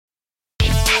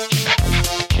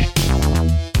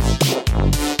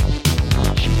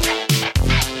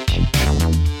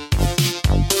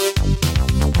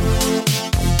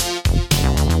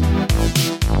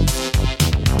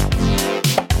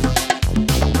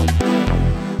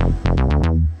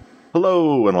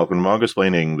Hello, and welcome to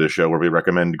Manga-splaining, the show where we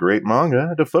recommend great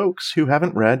manga to folks who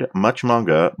haven't read much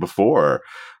manga before.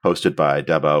 Hosted by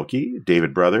Deb Aoki,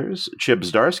 David Brothers, Chib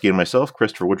Zdarsky, and myself,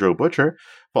 Christopher Woodrow Butcher.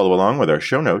 Follow along with our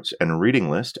show notes and reading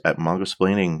list at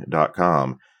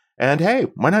mangasplaining.com. And hey,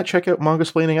 why not check out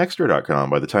mangasplainingextra.com?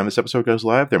 By the time this episode goes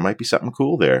live, there might be something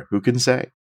cool there. Who can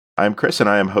say? I'm Chris, and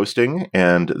I am hosting,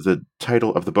 and the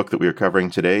title of the book that we are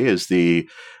covering today is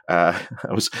I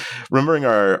was remembering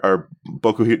our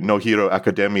Boku no Hero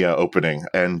Academia opening,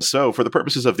 and so for the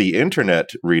purposes of the internet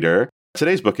reader,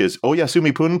 today's book is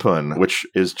Oyasumi Punpun, which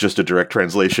is just a direct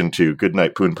translation to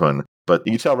Goodnight Punpun, but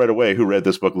you tell right away who read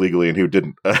this book legally and who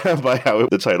didn't by how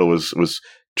the title was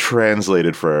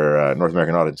translated for North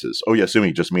American audiences.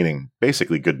 Oyasumi just meaning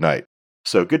basically good night.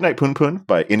 So, Goodnight Punpun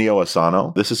by Inio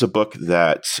Asano. This is a book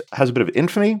that has a bit of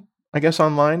infamy, I guess,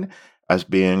 online as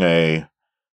being let's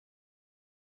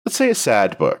say a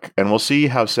sad book. And we'll see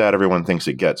how sad everyone thinks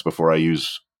it gets before I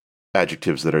use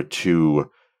adjectives that are too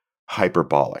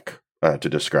hyperbolic to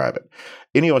describe it.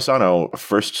 Inio Asano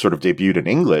first sort of debuted in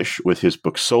English with his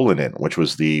book Solanin, which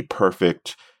was the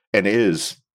perfect, and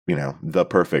is, the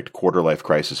perfect quarter-life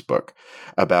crisis book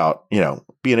about,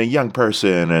 being a young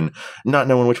person and not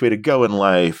knowing which way to go in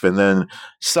life. And then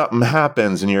something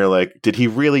happens and you're like, did he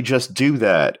really just do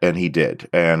that? And he did.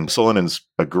 And Solanin's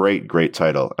a great, great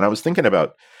title. And I was thinking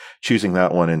about choosing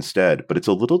that one instead, but it's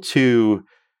a little too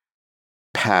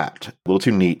pat, a little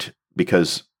too neat,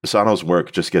 because Asano's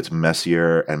work just gets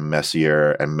messier and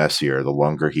messier and messier the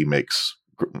longer he makes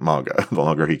manga, the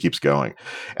longer he keeps going.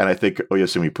 And I think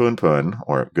Oyasumi Punpun,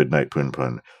 or Goodnight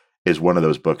Punpun, is one of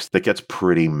those books that gets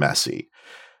pretty messy.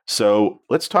 So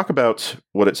let's talk about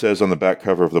what it says on the back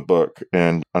cover of the book.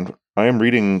 And I am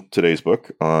reading today's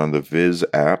book on the Viz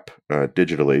app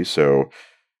digitally. So,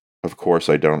 of course,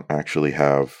 I don't actually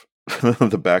have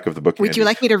the back of the book. Would you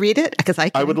like me to read it? Because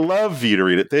I would love you to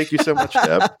read it. Thank you so much,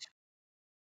 Deb.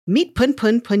 Meet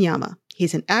Punpun Punyama.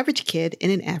 He's an average kid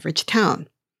in an average town.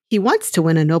 He wants to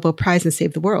win a Nobel Prize and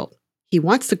save the world. He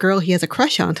wants the girl he has a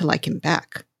crush on to like him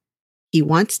back. He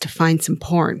wants to find some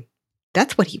porn.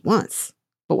 That's what he wants.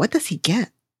 But what does he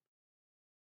get?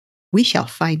 We shall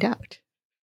find out.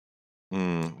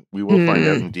 We will find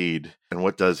out indeed. And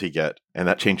what does he get? And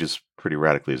that changes pretty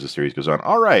radically as the series goes on.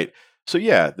 All right. So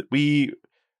yeah, we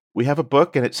have a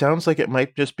book, and it sounds like it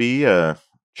might just be a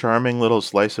charming little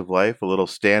slice of life, a little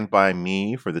Stand By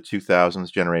Me for the 2000s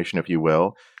generation, if you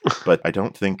will. But I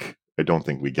don't think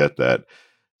we get that.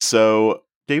 So,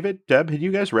 David, Deb, had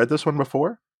you guys read this one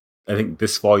before? I think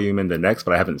this volume and the next,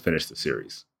 but I haven't finished the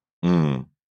series.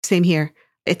 Same here.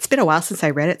 It's been a while since I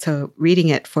read it, so reading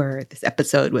it for this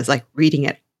episode was like reading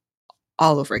it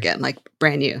all over again, like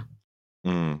brand new.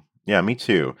 Yeah, me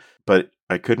too. But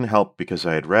I couldn't help, because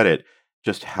I had read it,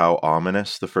 just how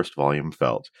ominous the first volume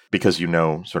felt, because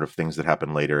sort of things that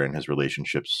happen later in his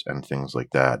relationships and things like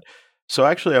that. So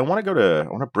actually, I want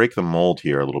to break the mold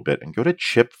here a little bit and go to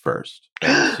Chip first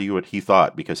and see what he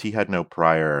thought, because he had no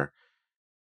prior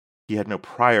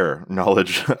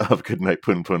knowledge of Goodnight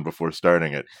Punpun before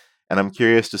starting it. And I'm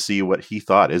curious to see what he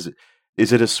thought. Is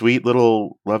it a sweet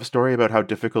little love story about how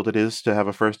difficult it is to have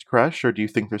a first crush, or do you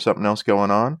think there's something else going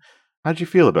on? How'd you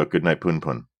feel about Goodnight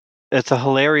Punpun? It's a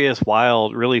hilarious,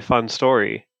 wild, really fun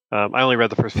story. I only read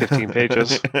the first 15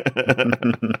 pages.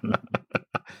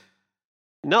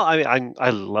 No, I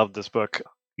love this book.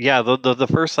 Yeah, the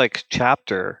first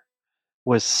chapter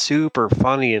was super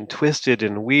funny and twisted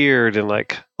and weird, and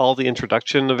all the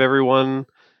introduction of everyone,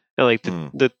 and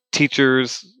the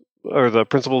teachers or the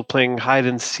principal playing hide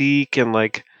and seek, and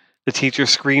the teacher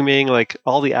screaming.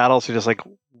 All the adults are just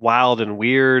wild and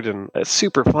weird, and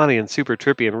super funny and super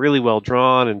trippy and really well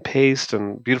drawn and paced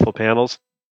and beautiful panels.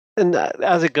 And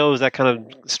as it goes, that kind of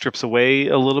strips away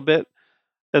a little bit,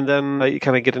 and then you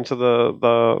kind of get into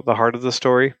the heart of the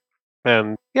story.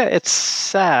 And yeah, it's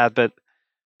sad, but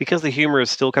because the humor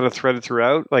is still kind of threaded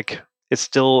throughout, it's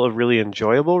still a really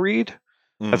enjoyable read.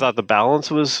 I thought the balance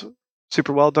was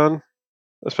super well done,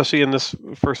 especially in this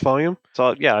first volume.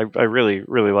 So yeah, I really,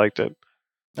 really liked it.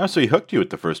 Oh, so he hooked you at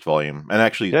the first volume. And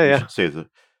actually, you should say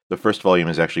the first volume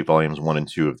is actually volumes 1 and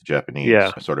 2 of the Japanese,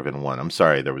 sort of in one. I'm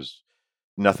sorry, there was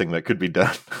nothing that could be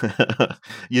done.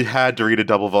 You had to read a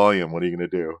double volume. What are you going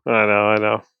to do? I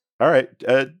know. All right,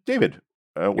 David,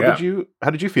 how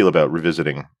did you feel about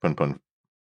revisiting Punpun?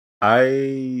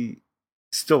 I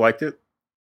still liked it.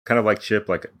 Kind of like Chip,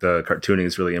 the cartooning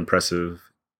is really impressive.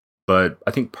 But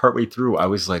I think partway through, I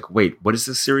was like, wait, what is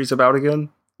this series about again?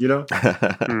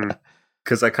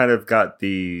 Because I kind of got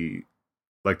the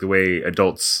way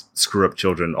adults screw up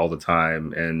children all the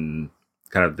time, and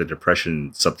kind of the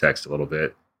depression subtext a little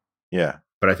bit. Yeah.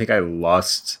 But I think I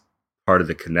lost part of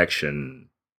the connection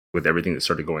with everything that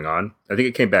started going on. I think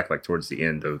it came back like towards the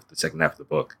end of the second half of the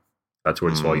book,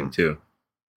 towards volume 2.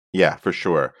 Yeah, for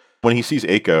sure. When he sees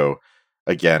Aiko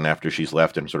again after she's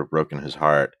left and sort of broken his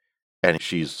heart, and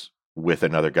she's with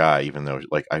another guy, even though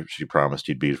like she promised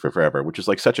he'd be for forever, which is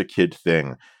like such a kid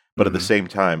thing. But at the same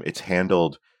time, it's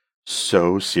handled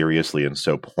so seriously and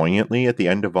so poignantly at the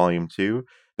end of volume 2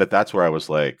 that's where I was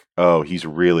like, oh, he's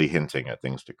really hinting at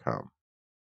things to come.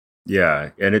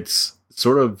 Yeah, and it's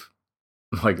sort of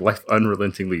like life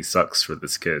unrelentingly sucks for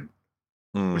this kid,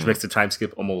 which makes the time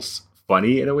skip almost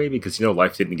funny in a way, because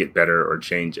life didn't get better or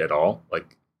change at all.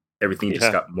 Like everything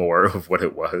just got more of what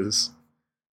it was.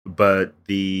 But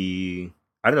I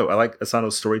don't know, I like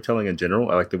Asano's storytelling in general.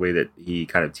 I like the way that he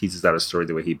kind of teases out a story,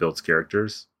 the way he builds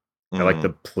characters. I like the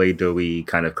Play-Doh-y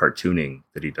kind of cartooning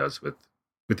that he does with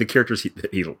the characters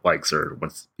that he likes or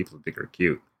wants people to think are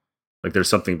cute. Like there's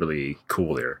something really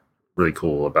cool there, really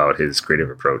cool about his creative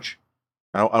approach.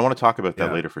 I want to talk about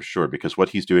that later for sure, because what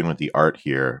he's doing with the art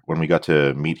here, when we got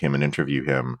to meet him and interview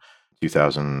him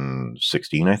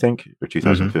 2016, I think, or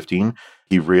 2015,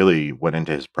 he really went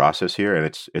into his process here, and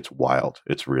it's wild.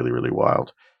 It's really, really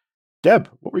wild. Deb,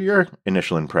 what were your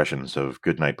initial impressions of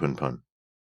Goodnight Punpun?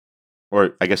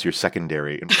 Or I guess your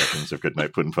secondary impressions of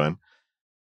Goodnight Punpun?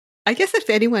 I guess if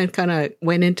anyone kind of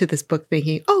went into this book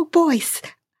thinking, oh, boys,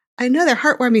 another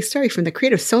heartwarming story from the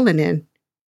creator Solanin.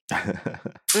 I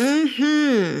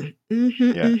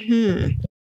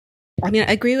mean,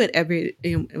 I agree with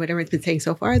what everyone's been saying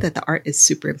so far, that the art is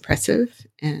super impressive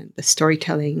and the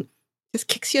storytelling just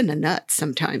kicks you in the nuts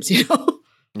sometimes,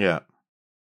 Yeah.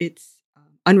 It's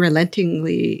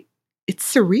unrelentingly,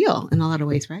 it's surreal in a lot of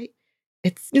ways, right?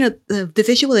 It's, the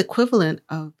visual equivalent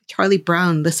of Charlie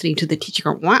Brown listening to the teacher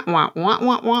go, wah, wah, wah,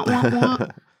 wah, wah, wah, wah.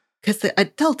 Because the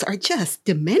adults are just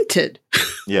demented.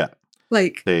 Yeah.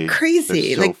 Like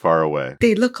crazy. They're so far away.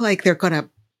 They look like they're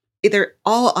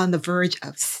all on the verge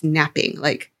of snapping,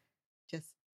 like just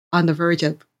on the verge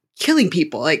of killing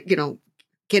people, like,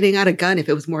 getting out a gun if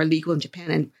it was more legal in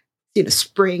Japan and,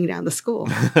 spraying down the school.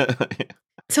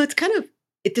 So it's kind of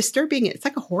disturbing. It's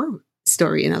like a horror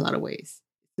story in a lot of ways.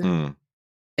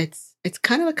 It's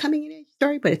kind of a coming in age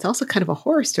story, but it's also kind of a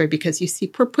horror story because you see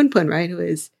poor Punpun, right, who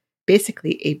is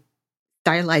basically a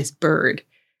stylized bird.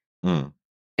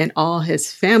 And all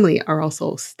his family are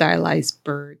also stylized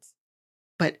birds,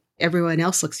 but everyone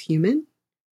else looks human.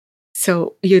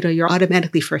 So, you're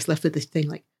automatically first left with this thing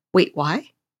like, wait, why?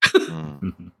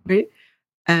 Right?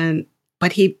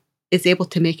 But he is able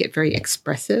to make it very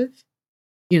expressive.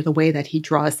 The way that he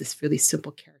draws this really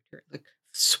simple character, like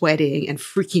sweating and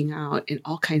freaking out in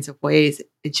all kinds of ways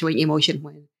and showing emotion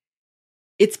when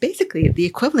it's basically the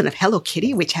equivalent of Hello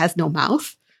Kitty, which has no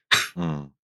mouth.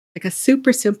 Like a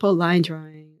super simple line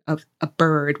drawing of a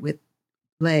bird with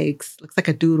legs, looks like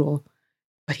a doodle,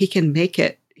 but he can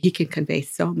convey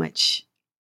so much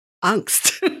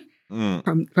angst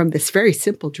from this very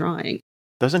simple drawing.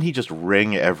 Doesn't he just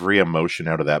wring every emotion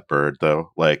out of that bird,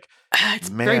 though? Like, it's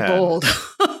very bold.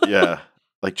 Yeah,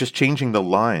 like just changing the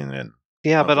line. And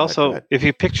yeah, but also, if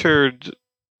you pictured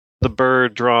the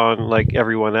bird drawn like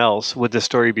everyone else, would the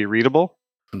story be readable?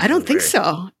 I don't think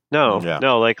so. No,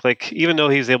 like even though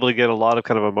he's able to get a lot of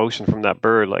kind of emotion from that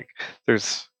bird, like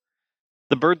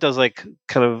the bird does like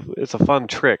kind of, it's a fun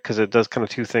trick because it does kind of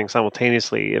two things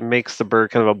simultaneously. It makes the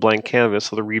bird kind of a blank canvas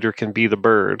so the reader can be the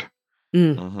bird.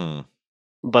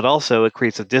 But also it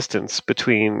creates a distance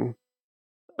between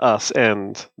us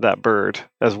and that bird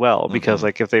as well, because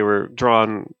like if they were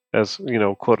drawn as,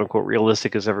 quote unquote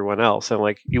realistic as everyone else, then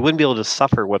like you wouldn't be able to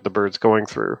suffer what the bird's going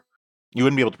through. You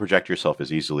wouldn't be able to project yourself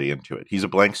as easily into it. He's a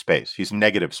blank space. He's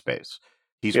negative space.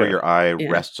 He's where your eye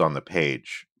rests on the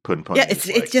page. Punpun. Yeah,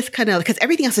 it's just kind of because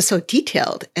everything else is so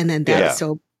detailed, and then that is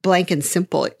so blank and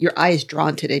simple. Your eye is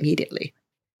drawn to it immediately.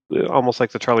 Almost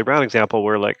like the Charlie Brown example,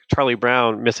 where like Charlie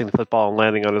Brown missing the football and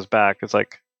landing on his back. It's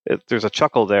like there's a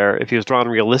chuckle there. If he was drawn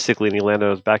realistically and he landed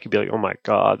on his back, you'd be like, "Oh my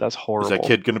god, that's horrible." Is that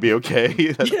kid going to be okay?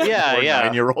 Yeah.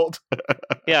 9-year-old.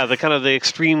 Yeah, the kind of the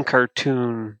extreme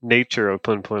cartoon nature of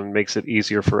Punpun makes it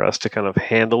easier for us to kind of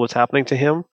handle what's happening to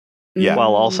him. Yeah.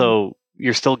 While also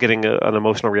you're still getting an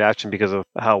emotional reaction because of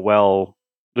how well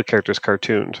the character's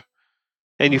cartooned.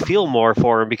 And you feel more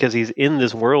for him because he's in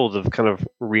this world of kind of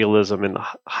realism and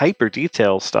hyper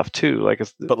detail stuff too.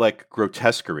 But like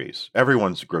grotesqueries,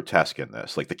 everyone's grotesque in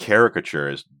this. Like the caricature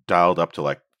is dialed up to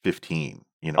like 15.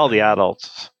 All the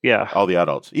adults, all the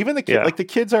adults, even the kids. Like the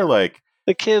kids are like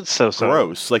the kids so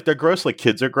gross. Like they're gross. Like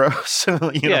kids are gross.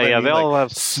 They all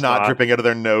have snot dripping out of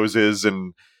their noses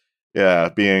and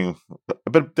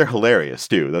but they're hilarious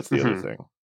too. That's the other thing.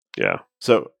 Yeah.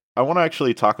 So I want to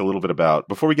actually talk a little bit about,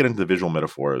 before we get into the visual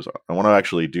metaphors, I want to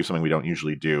actually do something we don't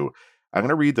usually do. I'm going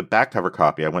to read the back cover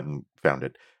copy. I went and found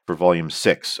it for volume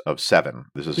 6 of 7.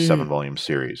 This is a 7-volume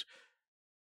series.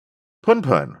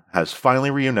 Pun has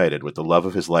finally reunited with the love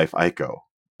of his life, Aiko,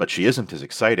 but she isn't as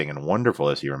exciting and wonderful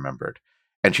as he remembered,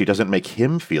 and she doesn't make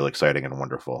him feel exciting and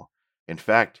wonderful. In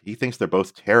fact, he thinks they're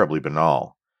both terribly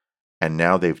banal, and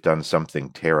now they've done something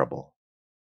terrible.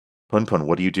 Pun,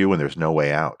 what do you do when there's no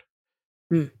way out?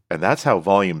 And that's how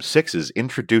volume 6 is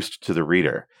introduced to the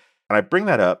reader. And I bring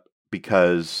that up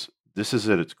because this is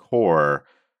at its core,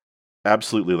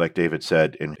 absolutely like David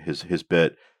said in his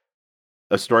bit,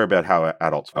 a story about how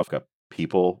adults fuck up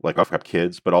people, like fuck up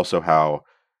kids, but also how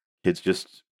kids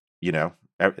just, how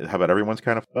about everyone's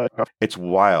kind of fuck up? It's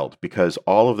wild because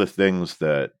all of the things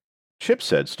that Chip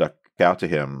said stuck out to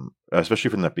him,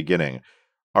 especially from the beginning,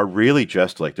 are really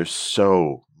just like there's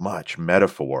so much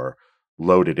metaphor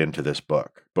loaded into this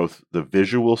book, both the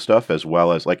visual stuff as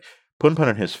well as like Pun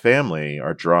and his family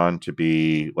are drawn to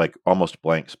be like almost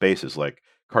blank spaces, like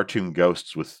cartoon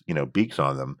ghosts with, beaks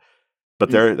on them.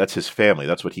 But that's his family.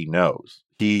 That's what he knows.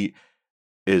 He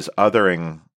is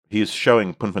he's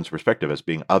showing Pun's perspective as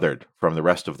being othered from the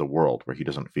rest of the world, where he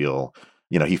doesn't feel,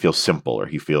 he feels simple, or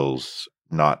he feels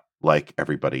not like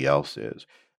everybody else is.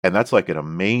 And that's like an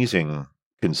amazing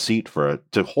conceit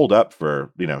to hold up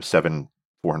for, 7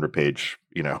 400-page,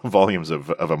 volumes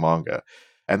of a manga.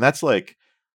 And that's like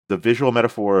the visual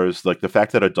metaphors, like the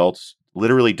fact that adults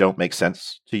literally don't make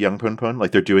sense to young Pun,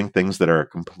 like they're doing things that are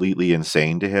completely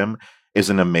insane to him,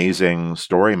 is an amazing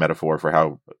story metaphor for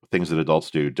how things that adults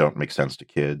do don't make sense to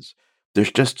kids.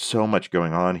 There's just so much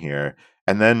going on here.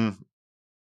 And then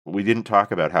we didn't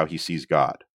talk about how he sees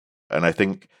God. And I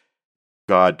think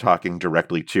God talking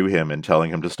directly to him and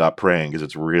telling him to stop praying because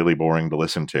it's really boring to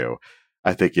listen to,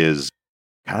 I think is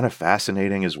kind of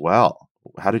fascinating as well.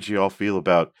 How did you all feel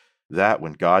about that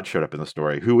when God showed up in the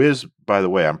story? Who is, by the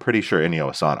way, I'm pretty sure Inio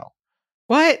Asano.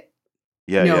 What?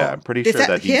 Yeah, No. I'm pretty sure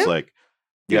that he's like,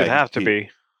 he would have to be.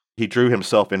 He drew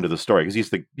himself into the story because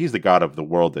he's the god of the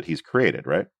world that he's created,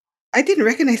 right? I didn't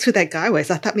recognize who that guy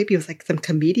was. I thought maybe it was like some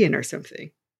comedian or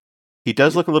something. He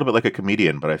does look a little bit like a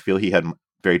comedian, but I feel he had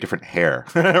very different hair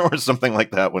or something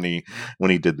like that when he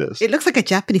did this. It looks like a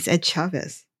Japanese Ed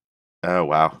Chavez. Oh,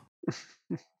 wow.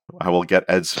 I will get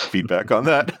Ed's feedback on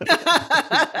that.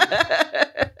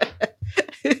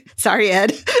 Sorry,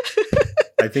 Ed.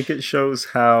 I think it shows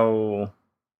how,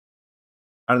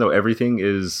 I don't know, everything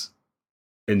is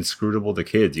inscrutable to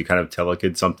kids. You kind of tell a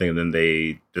kid something and then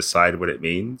they decide what it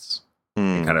means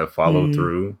and kind of follow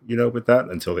through, with that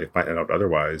until they find out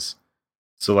otherwise.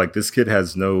 So like this kid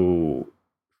has no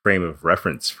frame of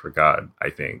reference for God, I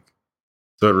think.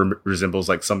 So it resembles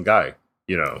like some guy,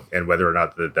 and whether or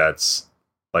not that's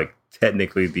like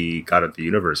technically the God of the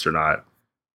universe or not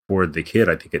for the kid,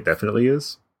 I think it definitely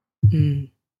is. And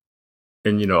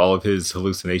all of his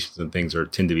hallucinations and things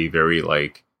tend to be very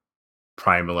like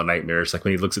primal and nightmarish. Like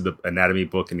when he looks at the anatomy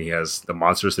book and he has the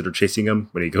monsters that are chasing him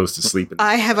when he goes to sleep.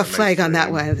 I have a flag on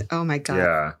that one. Oh my God.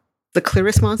 Yeah. The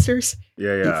Clearest monsters?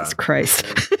 Yeah. Jesus Christ.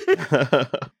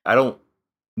 I don't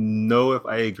know if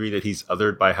I agree that he's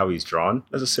othered by how he's drawn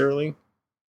necessarily,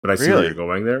 but I see where you're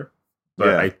going there.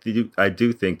 But yeah. I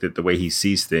do think that the way he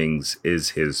sees things is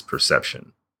his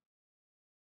perception.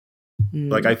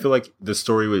 Like I feel like the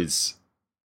story was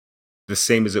the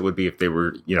same as it would be if they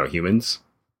were, humans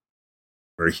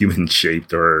or human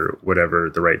shaped or whatever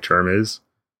the right term is.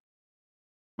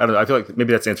 I don't know. I feel like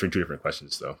maybe that's answering two different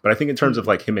questions though. But I think in terms of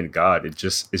like him and God, it's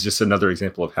just another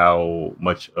example of how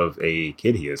much of a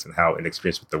kid he is and how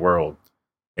inexperienced with the world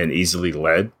and easily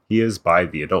led he is by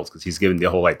the adults, because he's given the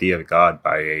whole idea of God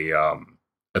by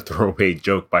a throwaway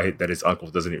joke that his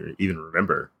uncle doesn't even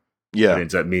remember. Yeah. It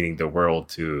ends up meaning the world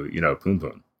to,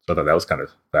 Pun. So I thought that was kind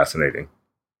of fascinating.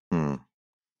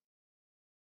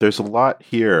 There's a lot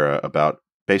here about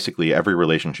basically every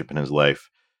relationship in his life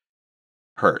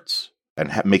hurts,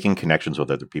 and making connections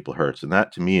with other people hurts. And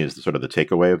that to me is sort of the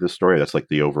takeaway of this story. That's like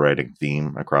the overriding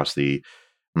theme across the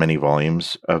many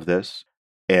volumes of this.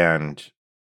 And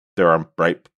there are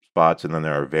bright spots and then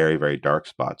there are very, very dark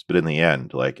spots. But in the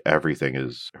end, like everything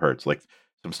hurts. Like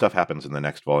some stuff happens in the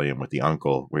next volume with the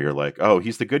uncle where you're like, oh,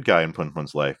 he's the good guy in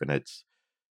Pun's life. And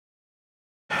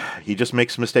he just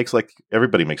makes mistakes like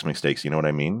everybody makes mistakes. You know what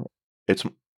I mean? It's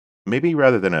maybe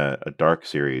rather than a dark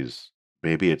series,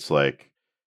 maybe it's like,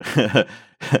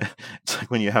 it's like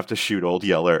when you have to shoot Old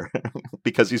Yeller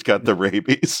because he's got the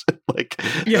rabies. Like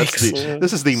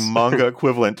this is the manga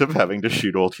equivalent of having to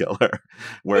shoot Old Yeller,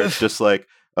 where it's just like,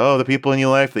 oh, the people in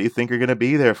your life that you think are going to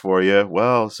be there for you,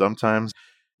 well, sometimes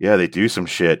Yeah, they do some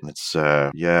shit, and it's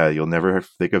you'll never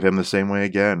think of him the same way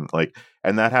again. Like,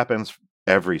 and that happens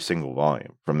every single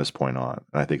volume from this point on.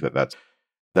 And I think that's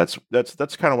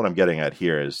kind of what I'm getting at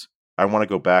here. Is I want to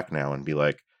go back now and be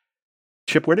like,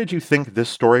 Chip, where did you think this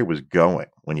story was going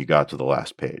when you got to the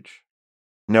last page,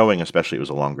 knowing especially it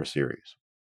was a longer series?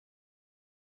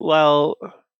 Well,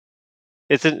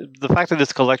 the fact that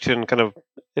this collection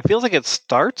it feels like it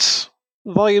starts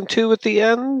volume 2 at the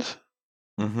end.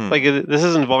 Mm-hmm. Like this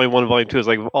isn't volume 1, volume 2. It's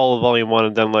like all of volume 1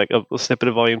 and then like a snippet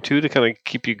of volume 2 to kind of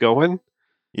keep you going.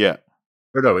 Yeah.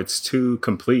 Or no, it's too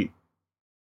complete.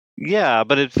 Yeah,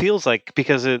 but it feels like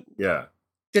because the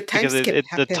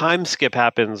time skip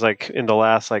happens like in the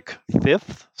last like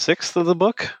 5th, 6th of the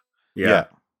book. Yeah.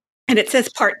 And it says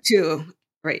part 2.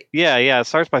 Right. Yeah. It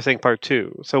starts by saying part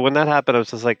 2. So when that happened, I was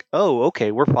just like, oh,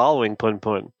 okay, we're following Pun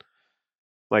Pun.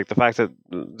 Like the fact that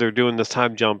they're doing this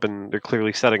time jump and they're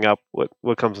clearly setting up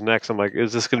what comes next. I'm like,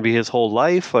 is this going to be his whole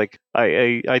life? Like,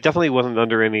 I definitely wasn't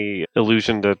under any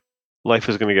illusion that life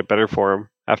is going to get better for him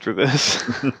after this.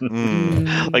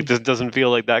 Like, this doesn't feel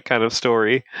like that kind of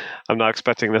story. I'm not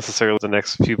expecting necessarily the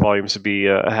next few volumes to be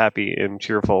happy and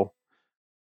cheerful.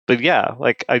 But yeah,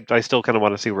 like I still kind of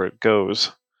want to see where it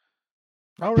goes.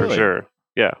 Oh, really? For sure.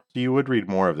 Yeah. So you would read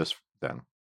more of this then?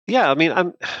 Yeah, I mean,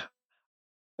 I'm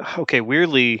okay.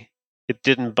 Weirdly, it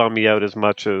didn't bum me out as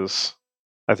much as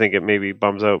I think it maybe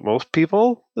bums out most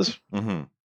people. Mm-hmm.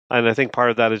 And I think part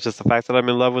of that is just the fact that I'm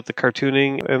in love with the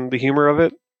cartooning and the humor of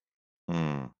it.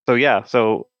 So yeah,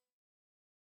 so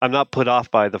I'm not put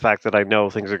off by the fact that I know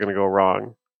things are going to go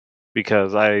wrong,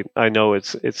 because I know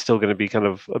it's still going to be kind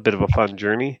of a bit of a fun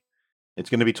journey. It's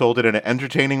going to be told in an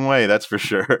entertaining way, that's for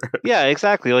sure. Yeah,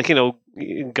 exactly. Like,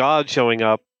 God showing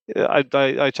up.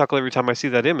 I chuckle every time I see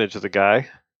that image of the guy.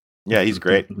 Yeah, he's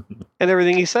great. And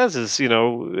everything he says is,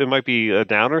 it might be a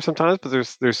downer sometimes, but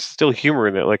there's still humor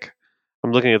in it. Like,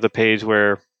 I'm looking at the page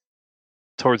where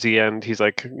towards the end he's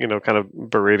like, kind of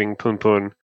berating Pun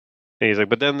Pun. And he's like,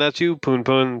 but then that's you, Pun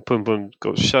Pun. Pun Pun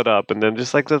goes, shut up. And then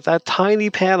just like that tiny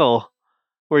panel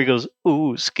where he goes,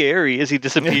 ooh, scary, as he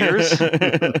disappears. Like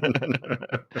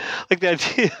the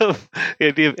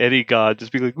idea of any god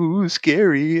just being like, ooh,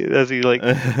 scary, as he like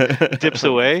dips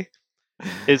away.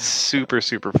 It's super,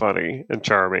 super funny and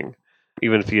charming,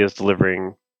 even if he is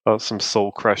delivering some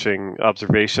soul-crushing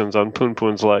observations on Pun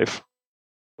Pun's life.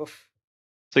 Oof.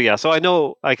 So yeah, so I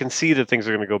know I can see that things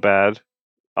are going to go bad.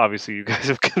 Obviously, you guys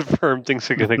have confirmed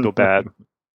things are going to go bad,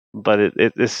 but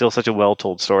it's still such a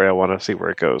well-told story. I want to see where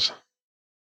it goes.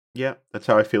 Yeah, that's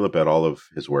how I feel about all of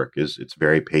his work. It's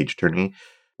very page-turny,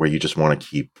 where you just want to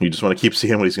keep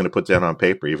seeing what he's going to put down on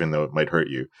paper, even though it might hurt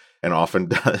you, and often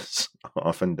does.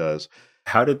 Often does.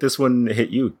 How did this one hit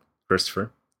you,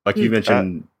 Christopher? Like you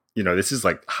mentioned, this is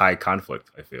like high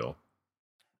conflict, I feel.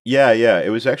 Yeah. It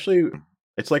was actually,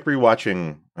 it's like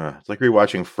rewatching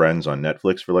Friends on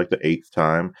Netflix for like the 8th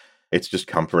time. It's just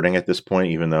comforting at this point,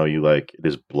 even though it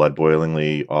is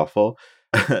blood-boilingly awful.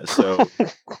 So,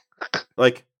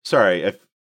 like, sorry, if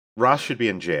Ross should be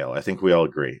in jail, I think we all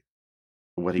agree.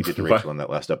 What he did to Rachel in that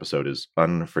last episode is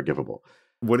unforgivable.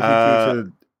 What did he do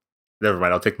to... Never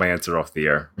mind, I'll take my answer off the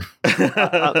air.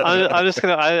 I'm just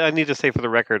gonna. I need to say for the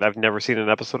record, I've never seen an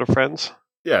episode of Friends.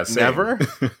 Yeah, same. Never.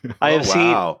 I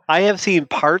have seen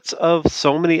parts of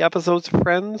so many episodes of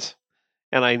Friends,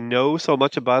 and I know so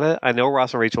much about it. I know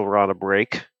Ross and Rachel were on a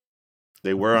break.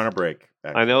 They were on a break.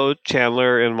 Actually. I know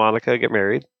Chandler and Monica get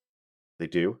married. They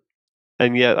do.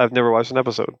 And yet I've never watched an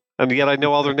episode. And yet I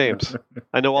know all their names.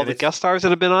 I know all the guest stars that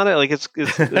have been on it. Like,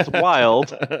 it's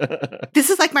wild.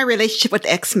 This is like my relationship with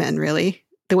X-Men, really,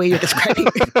 the way you're describing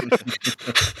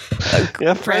it.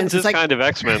 Yeah, Friends is like... kind of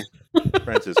X-Men.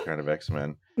 Friends is kind of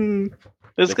X-Men.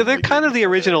 They're kind of the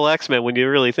original X-Men when you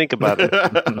really think about it.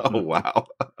 Oh, wow.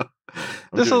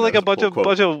 This is like a bunch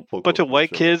of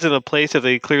white kids in a place that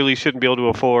they clearly shouldn't be able to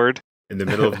afford. In the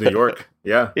middle of New York.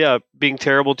 Yeah. Yeah, being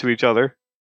terrible to each other.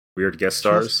 Weird guest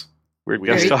stars. Weird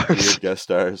guest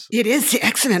stars. It is the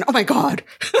X-Men. Oh my god.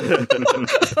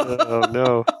 Oh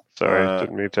no. Sorry,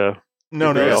 didn't mean to.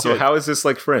 No. So how is this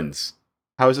like Friends?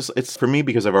 How is this? It's for me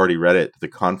because I've already read it. The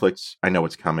conflicts, I know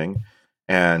it's coming,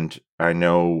 and I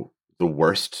know the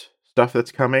worst stuff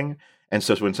that's coming. And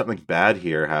so when something bad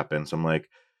here happens, I'm like,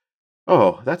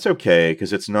 oh, that's okay,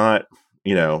 because it's not,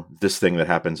 this thing that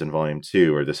happens in volume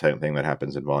 2 or this thing that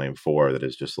happens in volume 4 that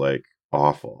is just like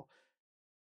awful.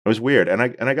 It was weird, and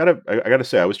I gotta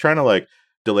say, I was trying to like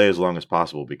delay as long as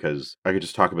possible because I could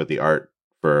just talk about the art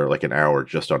for like an hour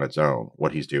just on its own.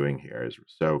 What he's doing here is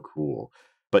so cool.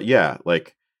 But yeah,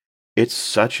 like, it's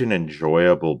such an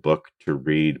enjoyable book to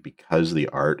read because the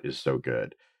art is so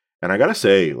good. And I gotta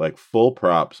say, like, full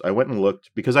props. I went and looked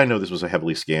because I know this was a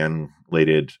heavily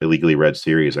scan-lated, illegally read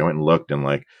series. I went and looked, and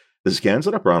like the scans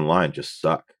that are online just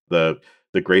suck. The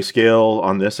grayscale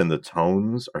on this and the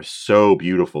tones are so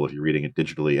beautiful if you're reading it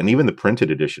digitally, and even the printed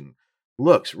edition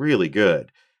looks really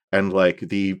good. And like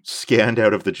the scanned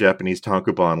out of the Japanese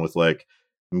tankobon with like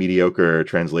mediocre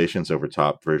translations over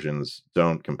top versions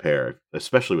don't compare,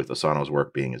 especially with Asano's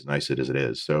work being as nice as it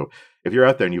is. So if you're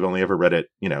out there and you've only ever read it,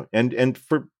 you know, and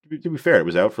for to be fair, it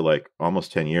was out for like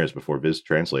almost 10 years before Viz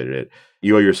translated it.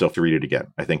 You owe yourself to read it again.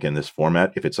 I think in this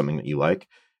format, if it's something that you like,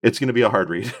 it's going to be a hard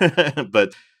read.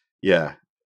 But yeah,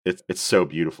 it's so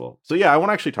beautiful. So yeah, I want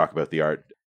to actually talk about the art.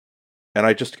 And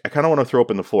I kind of want to throw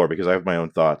open the floor because I have my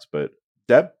own thoughts. But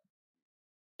Deb,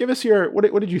 give us your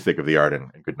what did you think of the art in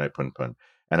Goodnight Pun Pun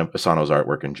and Asano's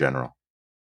artwork in general?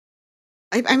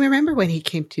 I remember when he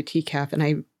came to TCAF,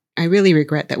 and I really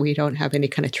regret that we don't have any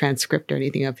kind of transcript or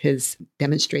anything of his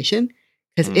demonstration,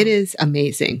 because it is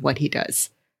amazing what he does.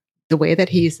 The way that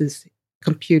he uses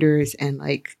computers and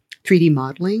like 3D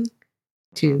modeling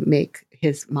to make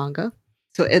his manga.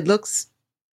 So it looks,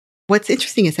 what's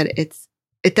interesting is that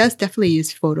it does definitely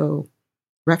use photo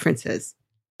references,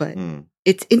 but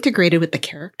it's integrated with the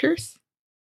characters.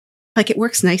 Like it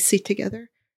works nicely together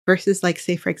versus like,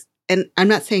 say, and I'm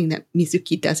not saying that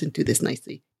Mizuki doesn't do this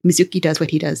nicely. Mizuki does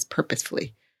what he does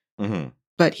purposefully.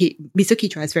 But Mizuki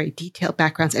draws very detailed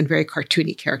backgrounds and very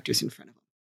cartoony characters in front of him.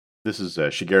 This is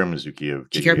Shigeru Mizuki of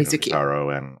Taro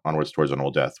and Onwards Towards an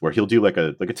Old Death, where he'll do like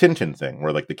a Tintin thing,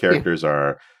 where like the characters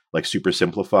are like super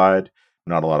simplified,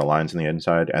 not a lot of lines on the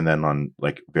inside, and then on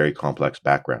like very complex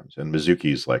backgrounds. And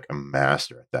Mizuki's like a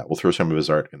master at that. We'll throw some of his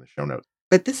art in the show notes.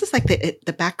 But this is like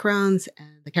the backgrounds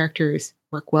and the characters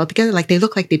work well together. Like they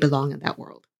look like they belong in that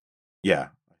world. Yeah,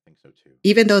 I think so too.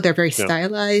 Even though they're very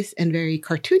stylized and very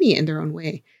cartoony in their own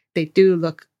way, they do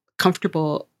look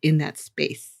comfortable in that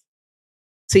space.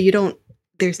 So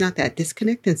there's not that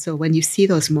disconnect. And so when you see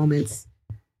those moments,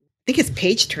 I think his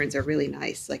page turns are really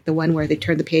nice. Like the one where they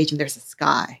turn the page and there's a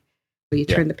sky, where you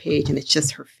turn the page and it's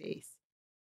just her face.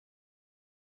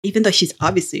 Even though she's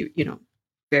obviously,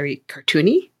 very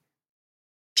cartoony,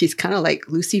 she's kind of like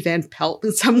Lucy Van Pelt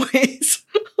in some ways.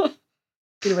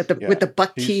 With the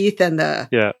buck teeth and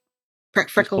the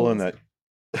freckles.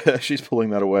 She's pulling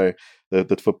that away,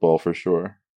 the football for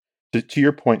sure. To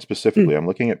your point specifically, I'm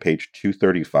looking at page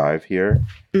 235 here,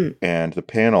 and the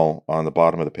panel on the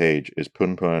bottom of the page is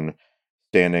Pun Pun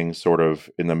standing sort of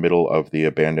in the middle of the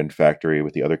abandoned factory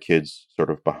with the other kids sort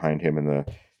of behind him in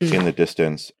the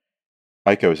distance.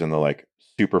 Aiko's in the like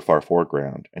super far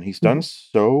foreground, and he's done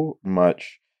so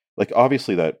much. Like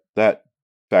obviously that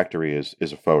factory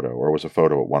is a photo, or was a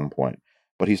photo at one point,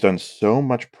 but he's done so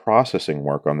much processing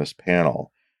work on this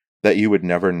panel that you would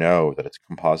never know that it's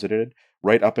composited,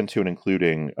 right up into and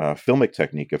including filmic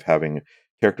technique of having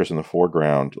characters in the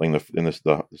foreground, like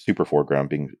the super foreground,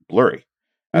 being blurry,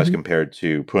 as compared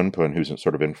to Pun Pun, who's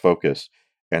sort of in focus,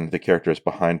 and the characters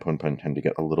behind Pun Pun tend to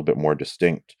get a little bit more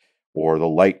distinct, or the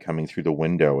light coming through the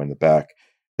window in the back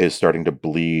is starting to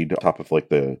bleed on top of like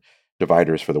the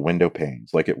dividers for the window panes,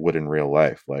 like it would in real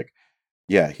life. Like,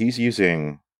 yeah, he's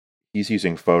using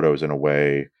photos in a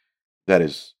way that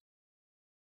is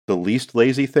the least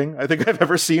lazy thing I think I've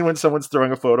ever seen when someone's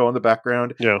throwing a photo on the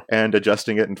background and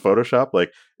adjusting it in Photoshop.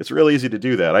 Like, it's real easy to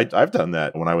do that. I've done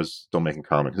that when I was still making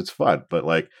comics. It's fun, but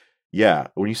like, yeah,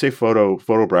 when you say photo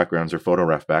backgrounds or photo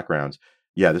ref backgrounds,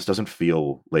 yeah, this doesn't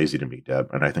feel lazy to me, Deb,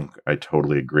 and I think I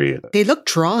totally agree. They look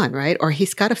drawn, right? Or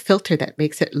he's got a filter that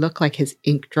makes it look like his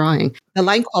ink drawing. The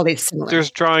line quality is similar.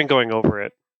 There's drawing going over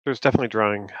it. There's definitely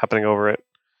drawing happening over it.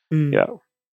 Yeah.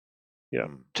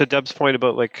 To Deb's point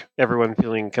about like everyone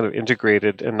feeling kind of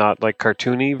integrated and not like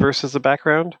cartoony versus the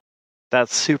background,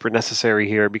 that's super necessary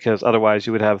here, because otherwise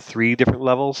you would have 3 different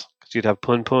levels. Because you'd have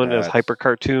Pun Pun as hyper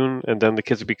cartoon, and then the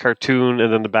kids would be cartoon,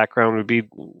 and then the background would be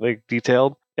like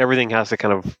detailed. Everything has to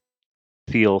kind of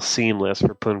feel seamless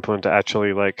for Pun Pun to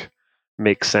actually like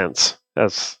make sense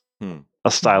as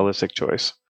a stylistic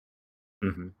choice.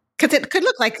 Because it could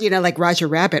look like, like Roger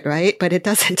Rabbit, right? But it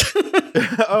doesn't.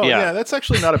 Yeah, that's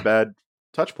actually not a bad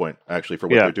touch point, actually, for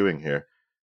what they're doing here.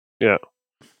 Yeah.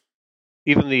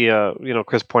 Even the,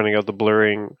 Chris pointing out the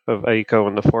blurring of Aiko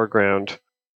in the foreground,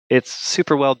 it's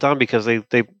super well done because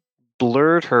they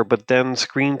blurred her, but then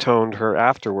screen toned her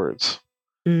afterwards.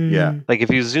 Yeah. Like if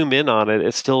you zoom in on it,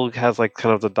 it still has like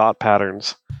kind of the dot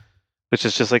patterns, which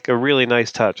is just like a really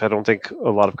nice touch. I don't think a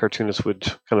lot of cartoonists would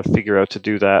kind of figure out to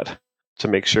do that, to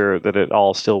make sure that it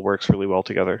all still works really well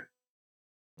together.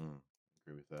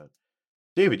 Agree with that.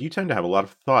 David, you tend to have a lot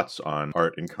of thoughts on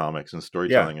art and comics and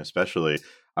storytelling, especially.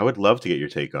 I would love to get your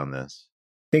take on this.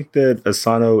 think that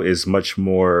Asano is much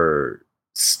more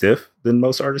stiff than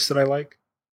most artists that I like.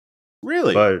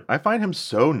 Really? But I find him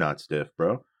so not stiff,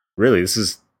 bro. Really, this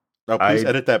is... Oh, please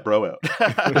edit that bro out.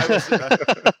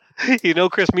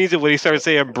 Chris means it when he started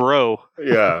saying bro.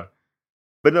 Yeah.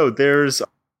 But no, there's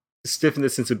stiff in the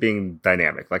sense of being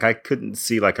dynamic. Like, I couldn't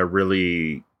see like a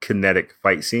really kinetic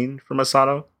fight scene from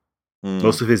Asano.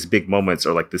 Most of his big moments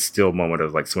are like the still moment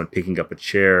of like someone picking up a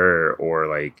chair or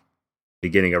like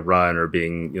beginning a run or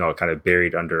being, kind of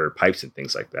buried under pipes and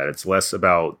things like that. It's less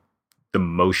about the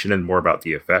motion and more about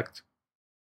the effect.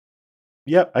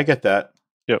 Yep, I get that.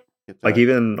 Yep. Like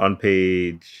even on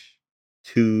page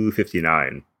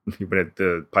 259, when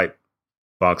the pipe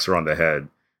bonks her on the head,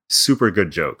 super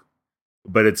good joke.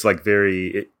 But it's like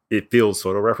it feels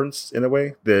photo referenced in a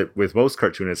way that with most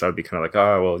cartoonists, I would be kind of like,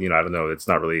 oh, well, I don't know. It's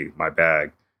not really my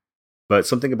bag. But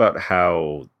something about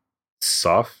how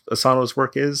soft Asano's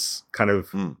work is kind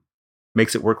of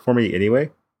makes it work for me anyway.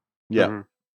 Yeah. Mm-hmm.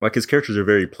 Like his characters are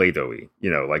very Play-Doh-y.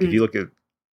 Like if you look at,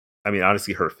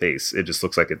 honestly, her face, it just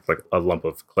looks like it's like a lump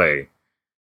of clay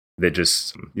that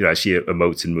just, as she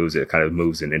emotes and moves, it kind of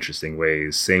moves in interesting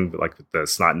ways. Same like with the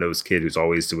snot-nosed kid who's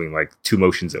always doing like two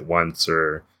motions at once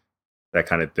or that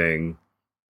kind of thing.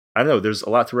 I don't know. There's a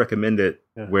lot to recommend it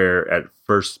where at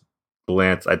first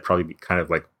glance, I'd probably be kind of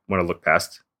like want to look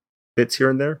past bits here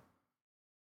and there.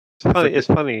 It's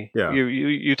funny. Yeah.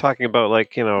 You talking about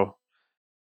like, kind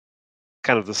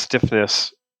of the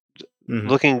stiffness. Mm-hmm.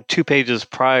 Looking 2 pages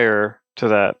prior to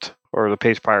that, or the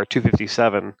page prior,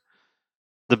 257,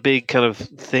 the big kind of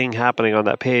thing happening on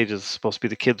that page is supposed to be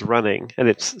the kids running, and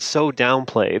it's so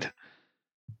downplayed.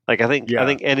 Like I think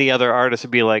any other artist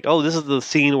would be like, "Oh, this is the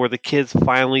scene where the kids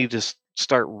finally just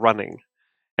start running,"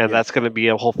 and that's going to be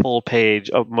a whole full page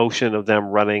of motion of them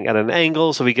running at an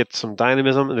angle, so we get some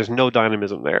dynamism. And there's no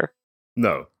dynamism there.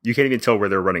 No, you can't even tell where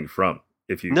they're running from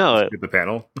if you look at the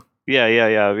panel.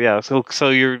 Yeah. So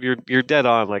you're dead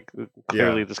on. Like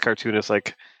clearly, this cartoonist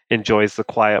like enjoys the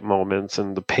quiet moments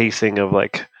and the pacing of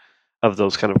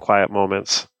those kind of quiet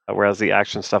moments, whereas the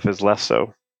action stuff is less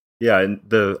so. Yeah, and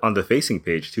on the facing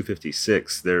page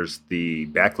 256, there's the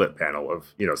backlit panel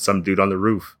of some dude on the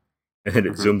roof, and then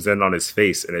it zooms in on his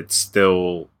face, and it's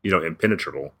still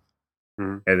impenetrable.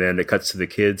 And then it cuts to the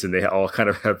kids, and they all kind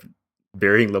of have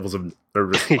varying levels of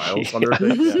nervous smiles on their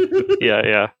face.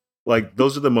 Yeah. Like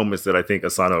those are the moments that I think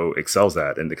Asano excels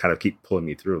at, and they kind of keep pulling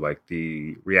me through. Like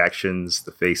the reactions,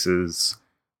 the faces,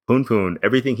 Poon Poon,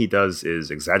 everything he does is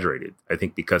exaggerated. I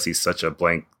think because he's such a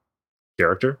blank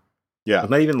character. Yeah. But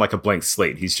not even like a blank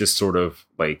slate. He's just sort of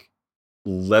like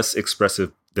less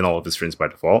expressive than all of his friends by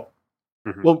default.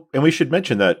 Mm-hmm. Well, and we should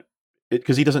mention that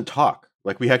because he doesn't talk.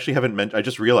 Like we actually haven't mentioned. I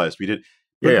just realized we did.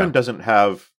 Poon Poon doesn't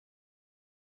have.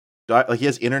 Like he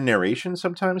has inner narration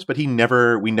sometimes, but we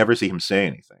never see him say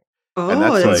anything. Oh, and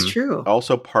that's true.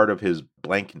 Also part of his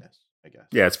blankness, I guess.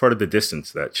 Yeah, it's part of the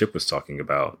distance that Chip was talking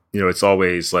about. It's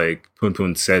always like Poon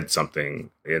Poon said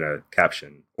something in a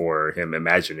caption or him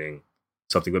imagining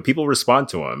something, but people respond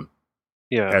to him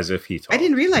as if he talked. I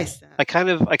didn't realize that. I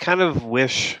kind of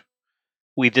wish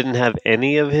we didn't have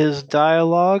any of his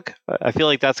dialogue. I feel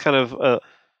like that's kind of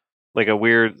a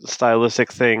weird stylistic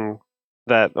thing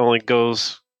that only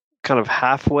goes kind of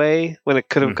halfway when it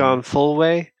could have gone full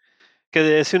way.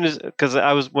 Because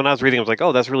when I was reading, I was like,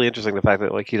 oh, that's really interesting. The fact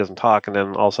that like he doesn't talk, and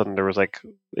then all of a sudden there was like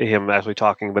him actually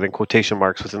talking, but in quotation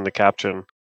marks within the caption.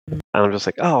 And I'm just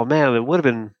like, oh man, it would have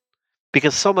been,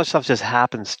 because so much stuff just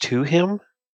happens to him.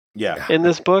 Yeah. In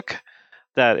this book,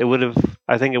 that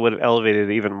I think it would have elevated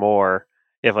it even more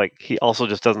if like he also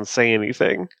just doesn't say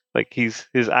anything. Like his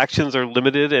actions are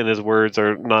limited and his words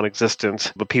are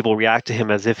non-existent, but people react to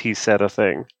him as if he said a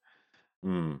thing.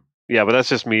 Yeah, but that's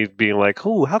just me being like,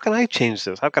 "Ooh, how can I change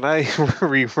this? How can I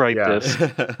rewrite this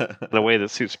in a way that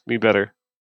suits me better?"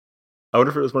 I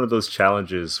wonder if it was one of those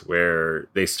challenges where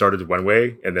they started one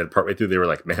way and then partway through they were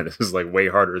like, "Man, this is like way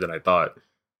harder than I thought."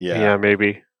 Yeah,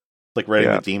 maybe. Like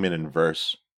writing the demon in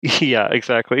verse. Yeah,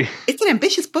 exactly. It's an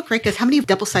ambitious book, right? Because how many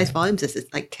double-sized volumes is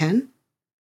it? Like 10?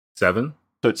 7?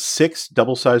 So it's 6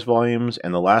 double-sized volumes,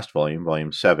 and the last volume,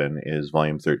 volume 7, is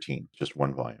volume 13, just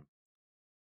one volume.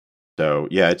 So,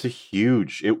 yeah,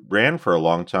 it ran for a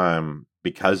long time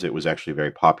because it was actually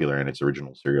very popular in its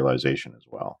original serialization as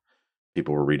well.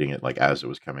 People were reading it like as it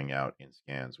was coming out in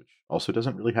scans, which also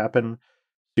doesn't really happen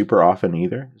super often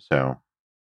either. So,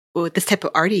 well, this type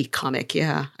of arty comic,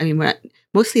 yeah. I mean,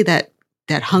 mostly that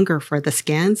hunger for the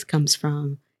scans comes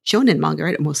from shonen manga,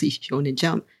 right? Mostly Shonen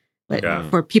Jump. But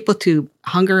for people to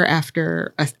hunger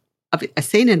after a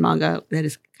seinen manga that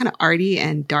is kind of arty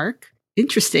and dark,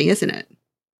 interesting, isn't it?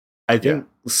 I think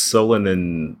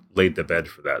Solanin laid the bed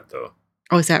for that, though.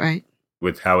 Oh, is that right?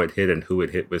 With how it hit and who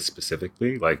it hit with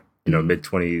specifically. Like,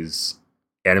 mid-20s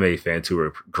anime fans who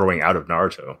were growing out of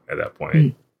Naruto at that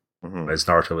point. Mm-hmm. As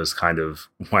Naruto was kind of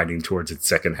winding towards its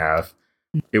second half.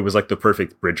 It was like the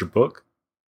perfect bridge book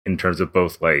in terms of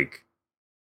both like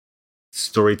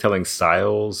storytelling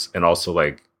styles and also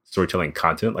like storytelling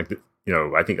content. Like,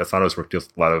 I think Asano's worked with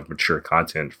a lot of mature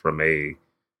content from a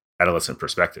adolescent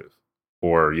perspective,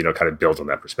 or, kind of builds on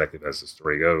that perspective as the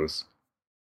story goes.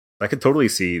 I could totally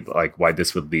see like why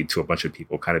this would lead to a bunch of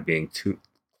people kind of being too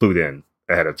clued in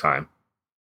ahead of time.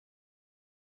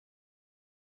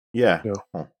 Yeah.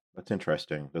 Oh, that's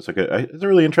interesting. That's it's a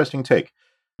really interesting take.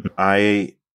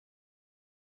 I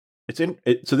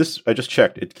just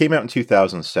checked. It came out in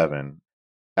 2007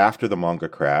 after the manga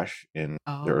crash in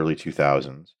the early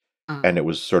 2000s. And it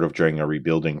was sort of during a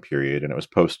rebuilding period, and it was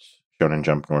post Shonen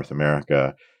Jump North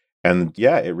America. And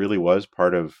yeah, it really was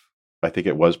part of, I think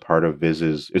it was part of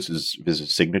Viz's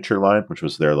signature line, which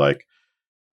was their like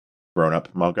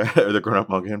grown-up manga or the grown-up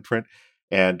manga imprint,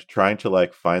 and trying to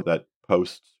like find that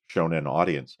post Shonen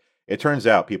audience. It turns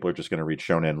out people are just going to read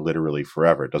Shonen literally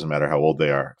forever. It doesn't matter how old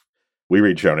they are. We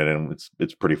read Shonen and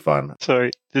it's pretty fun.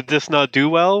 Sorry, did this not do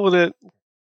well when it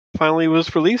finally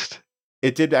was released?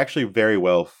 It did actually very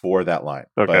well for that line.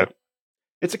 Okay. But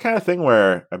it's a kind of thing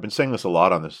where I've been saying this a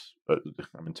lot on this.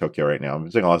 I'm in Tokyo right now. I've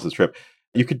been saying a lot of this trip.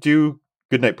 You could do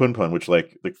Goodnight Punpun, which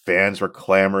like fans were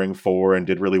clamoring for and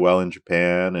did really well in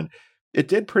Japan. And it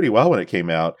did pretty well when it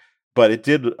came out, but it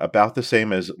did about the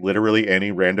same as literally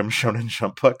any random Shonen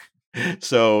Jump book.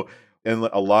 So, and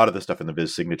a lot of the stuff in the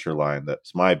Viz signature line,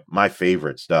 that's my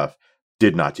favorite stuff,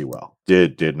 did not do well.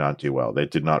 Did not do well. They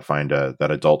did not find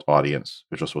that adult audience.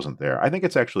 It just wasn't there. I think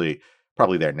it's actually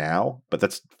probably there now, but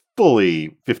that's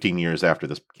fully 15 years after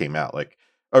this came out. I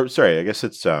guess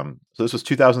it's so this was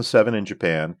 2007 in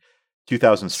Japan.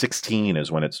 2016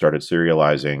 is when it started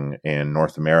serializing in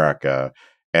North America,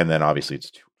 and then obviously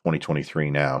it's 2023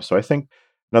 now. So I think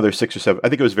another 6 or 7. I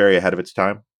think it was very ahead of its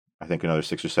time. I think another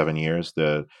 6 or 7 years,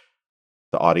 the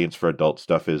audience for adult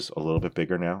stuff is a little bit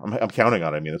bigger now. I'm counting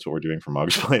on it. I mean, that's what we're doing for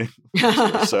Mogsplaining.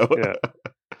 So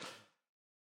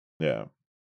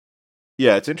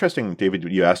yeah, it's interesting, David.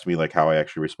 You asked me like how I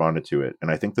actually responded to it,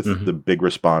 and I think the big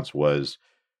response was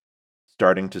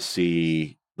starting to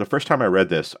see. The first time I read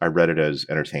this, I read it as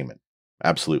entertainment.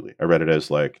 Absolutely, I read it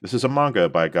as like, this is a manga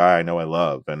by a guy I know I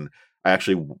love, and I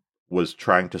actually was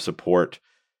trying to support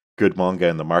good manga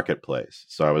in the marketplace.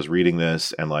 So I was reading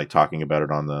this and like talking about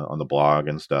it on the blog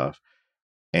and stuff.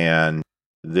 And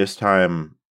this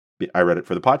time I read it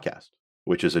for the podcast,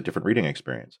 which is a different reading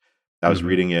experience. I was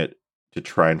reading it to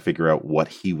try and figure out what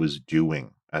he was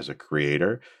doing as a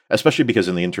creator, especially because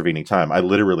in the intervening time, I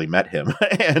literally met him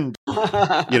and,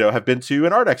 have been to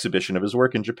an art exhibition of his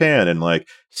work in Japan and like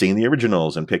seen the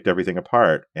originals and picked everything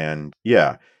apart. And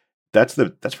yeah, that's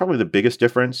probably the biggest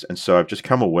difference. And so I've just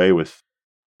come away with,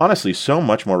 honestly, so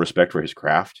much more respect for his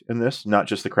craft in this, not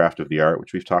just the craft of the art,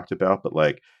 which we've talked about, but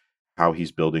like how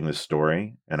he's building this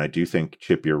story. And I do think,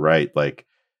 Chip, you're right. Like,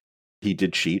 he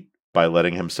did cheat by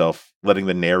letting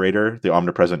the narrator, the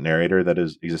omnipresent narrator that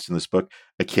exists in this book,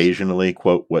 occasionally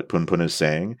quote what Punpun is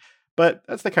saying. But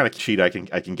that's the kind of cheat I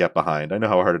can get behind. I know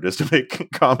how hard it is to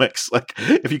make comics. Like,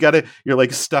 if you're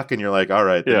like stuck and you're like, all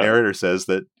right, the narrator says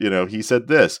that, he said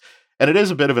this. And it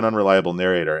is a bit of an unreliable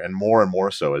narrator, and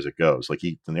more so as it goes. Like,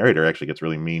 the narrator actually gets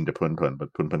really mean to Punpun,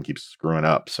 but Punpun keeps screwing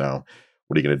up. So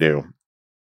what are you going to do?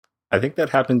 I think that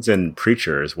happens in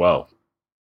Preacher as well.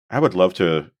 I would love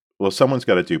to. Well, someone's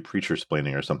got to do Preacher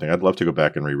splaining or something. I'd love to go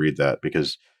back and reread that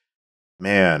because,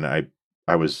 man,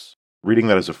 I was reading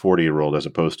that as a 40-year-old as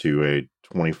opposed to a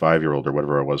 25-year-old or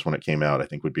whatever it was when it came out. I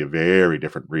think would be a very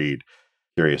different read.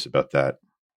 Curious about that.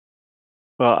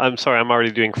 Well, I'm sorry. I'm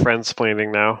already doing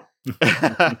friend-splaining now.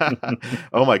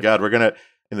 Oh my God, we're gonna,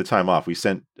 in the time off,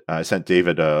 I sent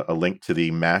David a link to the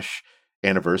MASH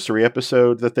anniversary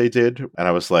episode that they did, and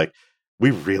I was like, we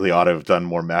really ought to have done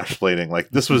more MASH splaining. Like,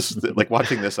 this was like,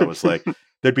 watching this, I was like,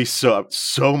 there'd be so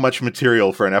much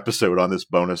material for an episode on this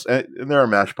bonus, and there are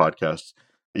MASH podcasts.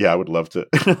 Yeah, I would love to.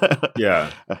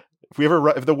 Yeah,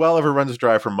 if the well ever runs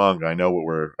dry for manga,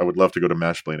 I would love to go to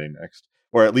MASH splaining next,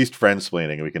 or at least friend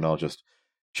splaining, and we can all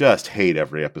just hate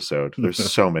every episode.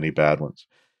 There's so many bad ones.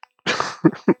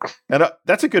 And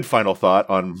that's a good final thought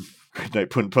on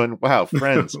Goodnight Punpun. Wow,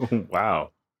 friends.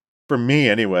 Wow. For me,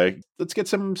 anyway. Let's get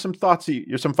some thoughts.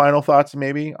 Some final thoughts,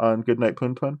 maybe, on Goodnight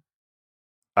Punpun.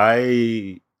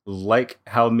 I like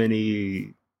how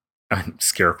many,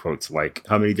 scare quotes, like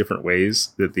how many different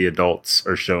ways that the adults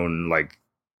are shown like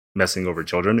messing over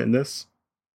children in this.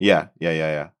 Yeah,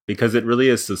 yeah. Because it really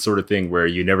is the sort of thing where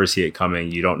you never see it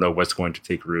coming. You don't know what's going to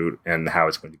take root and how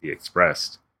it's going to be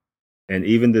expressed. And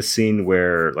even the scene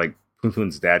where like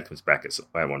Poon-Poon's dad comes back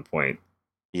at one point.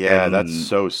 Yeah, and, that's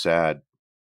so sad.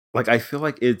 Like, I feel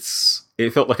like it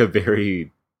felt like a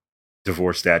very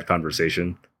divorced dad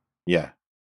conversation. Yeah.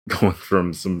 Going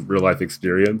from some real life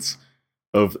experience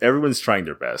of everyone's trying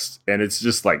their best. And it's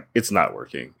just like, it's not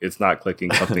working. It's not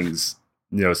clicking. Something's,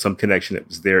 some connection that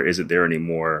was there isn't there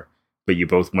anymore, but you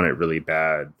both want it really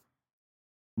bad.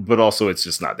 But also it's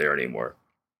just not there anymore.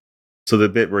 So the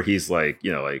bit where he's like,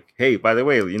 hey, by the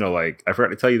way, I forgot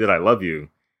to tell you that I love you.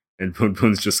 And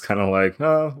Poon-Poon's just kind of like,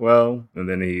 oh, well. And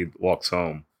then he walks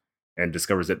home and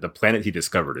discovers that the planet he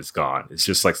discovered is gone. It's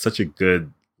just like such a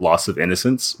good loss of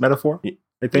innocence metaphor,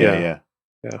 I think. Yeah.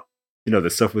 The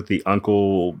stuff with the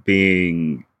uncle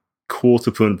being cool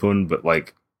to Poon-Poon, but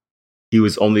like he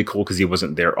was only cool because he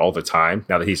wasn't there all the time.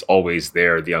 Now that he's always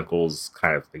there, the uncle's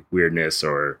kind of like weirdness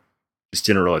or just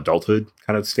general adulthood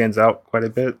kind of stands out quite a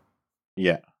bit.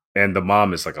 Yeah. And the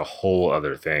mom is like a whole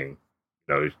other thing.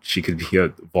 She could be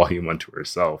a volume unto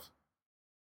herself.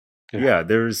 Yeah,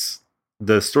 there's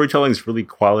the storytelling is really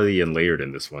quality and layered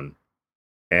in this one.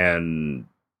 And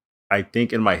I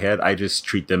think in my head, I just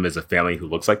treat them as a family who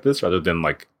looks like this rather than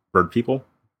like bird people.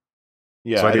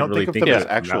 Yeah, so I don't really think of them as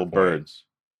actual birds.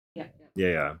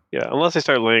 Yeah. Unless they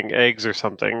start laying eggs or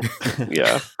something.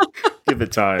 Yeah. Give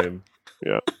it time.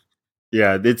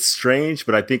 Yeah, it's strange,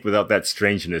 but I think without that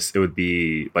strangeness, it would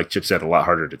be, like Chip said, a lot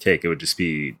harder to take. It would just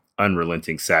be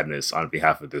unrelenting sadness on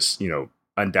behalf of this,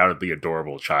 undoubtedly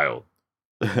adorable child.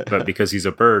 But because he's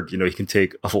a bird, he can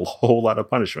take a whole lot of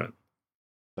punishment.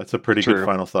 That's a pretty good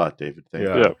final thought, David. Thank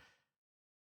you.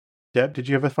 Deb, did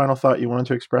you have a final thought you wanted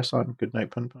to express on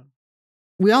Goodnight Poon-Poon?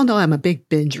 We all know I'm a big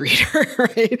binge reader,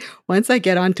 right? Once I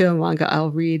get onto a manga,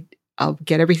 I'll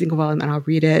get every single volume and I'll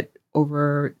read it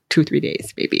over 2-3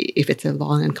 days, maybe, if it's a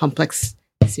long and complex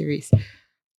series.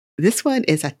 This one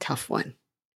is a tough one.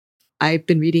 I've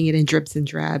been reading it in dribs and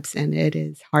drabs, and it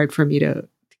is hard for me to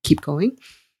keep going.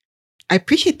 I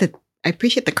appreciate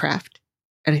the craft,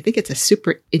 and I think it's a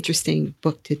super interesting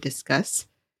book to discuss.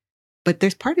 But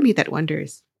there's part of me that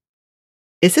wonders,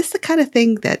 is this the kind of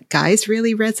thing that guys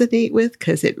really resonate with?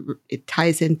 Because it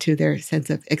ties into their sense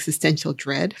of existential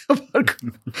dread.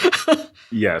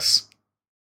 Yes.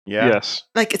 Yeah. Yes.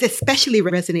 Like, it especially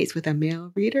resonates with a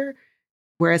male reader.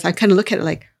 Whereas I kind of look at it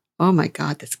like, oh my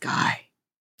God, this guy.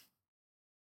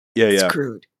 Yeah.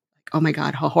 Screwed. Like, oh my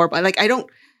God, how horrible. Like, I don't,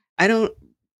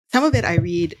 some of it I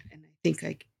read and I think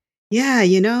like, yeah,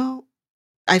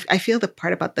 I feel the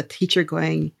part about the teacher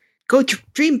going, go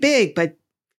dream big, but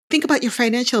think about your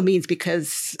financial means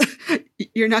because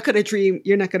you're not going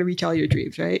to reach all your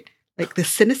dreams, right? Like the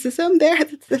cynicism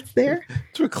that's there.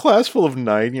 To a class full of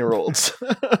 9-year-olds.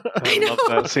 I love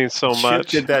that scene so much.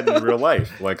 Chip did that in real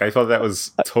life. Like, I thought that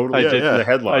was totally the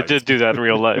headline. I did do that in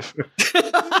real life.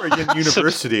 Or in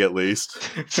university, at least.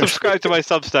 Subscribe to my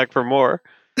Substack for more.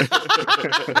 Yes,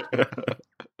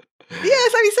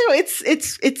 I mean, so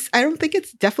it's. I don't think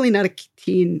it's definitely not a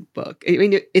teen book. I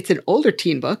mean, it's an older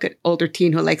teen book, an older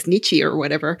teen who likes Nietzsche or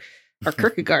whatever, or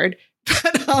Kierkegaard.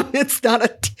 But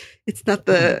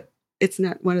it's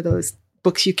not one of those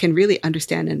books you can really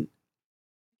understand and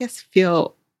I guess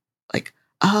feel like,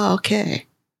 oh, okay.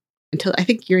 Until I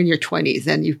think you're in your 20s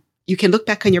and you can look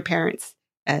back on your parents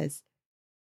as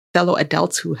fellow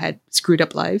adults who had screwed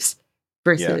up lives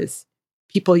versus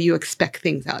people you expect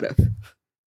things out of.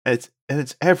 It's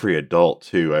every adult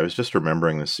too. I was just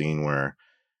remembering the scene where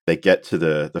they get to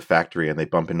the factory and they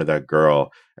bump into that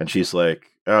girl and she's like,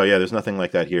 oh yeah, there's nothing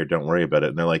like that here. Don't worry about it.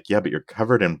 And they're like, yeah, but you're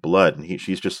covered in blood. And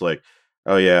she's just like,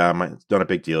 oh yeah, it's not a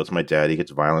big deal. It's my dad. He gets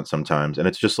violent sometimes. And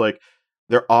it's just like,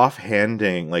 they're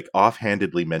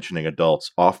offhandedly mentioning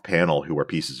adults off panel who are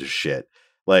pieces of shit.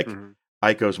 Like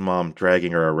Aiko's mom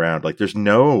dragging her around. Like there's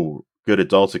no good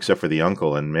adults except for the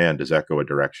uncle. And man, does that go a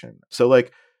direction. So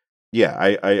like, yeah,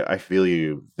 I feel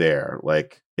you there.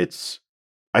 Like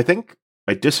I think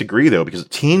I disagree though, because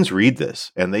teens read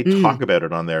this and they talk about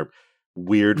it on their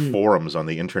weird forums on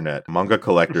the internet. Manga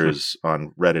Collectors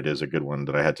on Reddit is a good one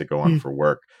that I had to go on for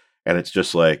work. And it's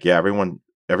just like, yeah, everyone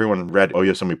read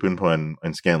Oyasumi Poon-Poon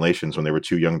in scanlations when they were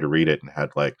too young to read it and had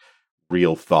like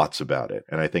real thoughts about it.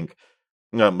 And I think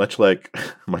much like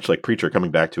Preacher,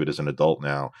 coming back to it as an adult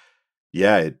now,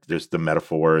 yeah, there's the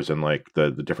metaphors and like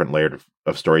the different layers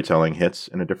of storytelling hits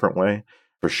in a different way.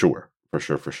 For sure.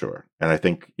 And I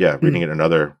think, reading it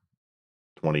another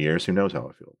 20 years, who knows how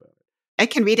I feel about it. I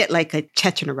can read it like a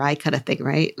Chechen Rai kind of thing,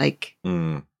 right? Like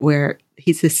where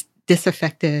he's this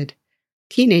disaffected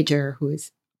teenager who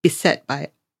is beset by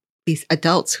these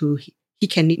adults who he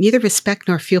can neither respect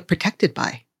nor feel protected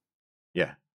by.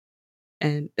 Yeah.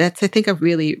 And that's, I think, a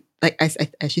really, like,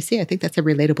 as you say, I think that's a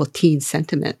relatable teen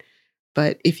sentiment.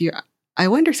 But I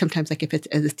wonder sometimes, like, if it's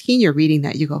as a teen you're reading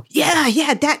that, you go,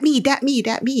 yeah, that me.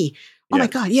 Oh my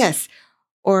God, yes.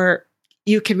 Or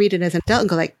you can read it as an adult and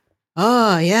go like,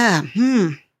 oh yeah,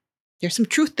 there's some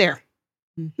truth there.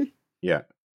 Mm-hmm. Yeah.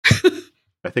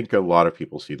 I think a lot of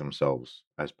people see themselves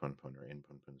as Pun Pun or in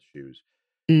Pun Pun's shoes,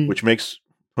 which makes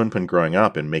Pun Pun growing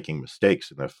up and making mistakes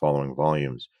in the following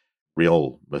volumes,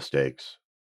 real mistakes,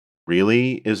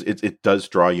 really it does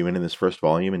draw you in this first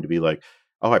volume and to be like,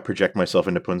 oh, I project myself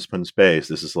into Pun Pun's space.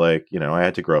 This is like, I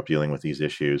had to grow up dealing with these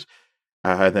issues.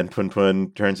 And then Pun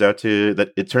Pun turns out he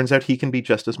can be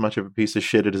just as much of a piece of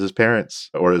shit as his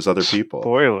parents or as other people.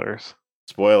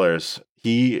 Spoilers.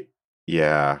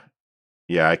 Yeah,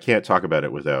 I can't talk about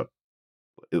it without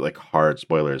like hard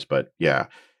spoilers, but yeah,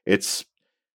 you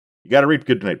got to read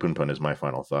Goodnight Pun Pun is my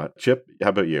final thought. Chip, how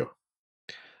about you?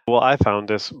 Well, I found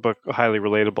this book highly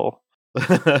relatable,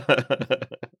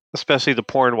 especially the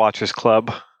Porn Watchers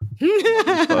Club.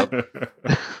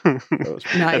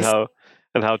 Nice.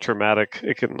 And how traumatic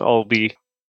it can all be.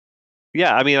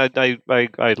 Yeah, I mean, I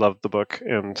love the book,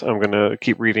 and I'm going to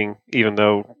keep reading, even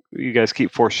though you guys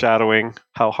keep foreshadowing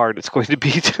how hard it's going to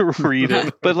be to read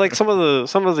it. But like some of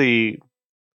the,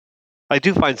 I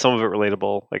do find some of it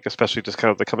relatable, like especially just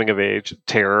kind of the coming of age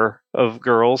terror of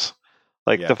girls,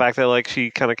 like the fact that like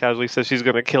she kind of casually says she's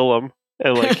going to kill him,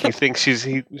 and like he thinks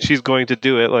she's going to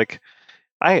do it. Like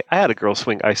I had a girl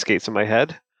swing ice skates in my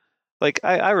head. Like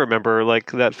I remember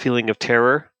like that feeling of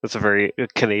terror. That's a very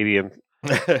Canadian.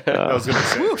 I was gonna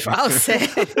say. Oof, I'll say.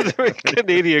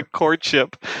 Canadian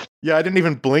courtship. Yeah, I didn't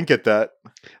even blink at that.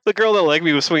 The girl that liked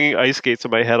me was swinging ice skates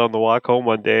in my head on the walk home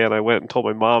one day, and I went and told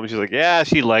my mom. She's like, "Yeah,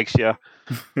 she likes you."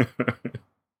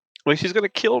 Like she's gonna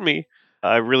kill me.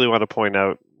 I really want to point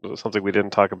out something we didn't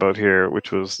talk about here,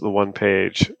 which was the one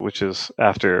page, which is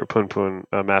after Pun Pun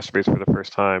masturbates for the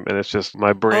first time, and it's just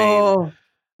my brain. Oh.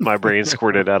 My brain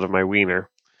squirted out of my wiener.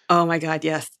 Oh my God,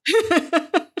 yes.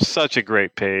 Such a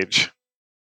great page.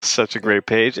 Such a great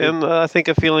page. And I think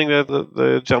a feeling that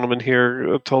the gentlemen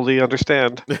here totally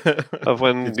understand of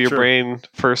when your brain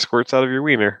first squirts out of your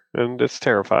wiener. And it's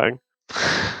terrifying.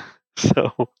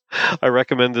 So I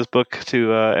recommend this book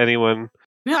to anyone.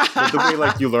 But the way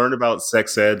like you learn about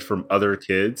sex ed from other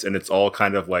kids, and it's all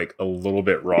kind of like a little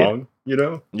bit wrong,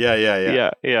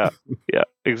 Yeah,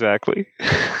 exactly.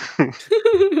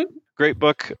 Great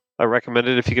book. I recommend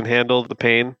it if you can handle the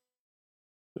pain.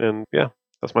 And yeah,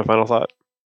 that's my final thought.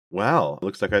 Wow,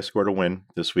 looks like I scored a win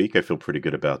this week. I feel pretty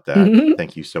good about that.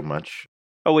 Thank you so much.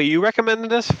 Oh wait, you recommended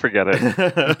this? Forget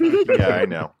it. Yeah, I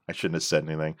know. I shouldn't have said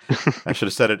anything. I should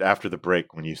have said it after the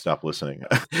break when you stopped listening.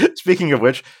 Speaking of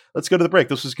which, let's go to the break.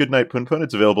 This is Goodnight Pun Pun.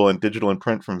 It's available in digital and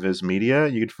print from Viz Media.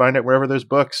 You can find it wherever there's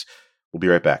books. We'll be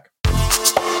right back.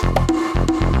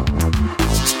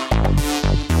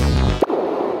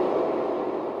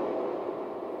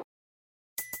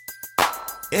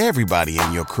 Everybody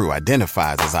in your crew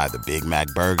identifies as either Big Mac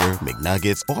Burger,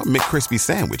 McNuggets, or McCrispy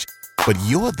Sandwich. But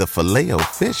you're the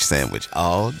Filet-O-Fish Sandwich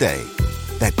all day.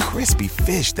 That crispy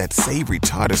fish, that savory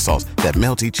tartar sauce, that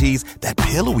melty cheese, that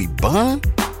pillowy bun.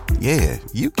 Yeah,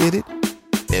 you get it.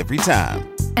 Every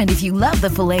time. And if you love the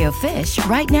Filet-O-Fish,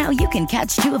 right now you can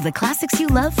catch two of the classics you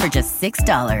love for just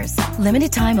 $6.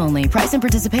 Limited time only. Price and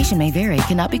participation may vary.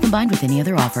 Cannot be combined with any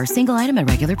other offer. Single item at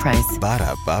regular price.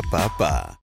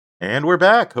 Ba-da-ba-ba-ba. And we're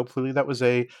back. Hopefully that was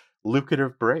a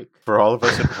lucrative break for all of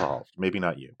us involved. Maybe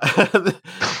not you.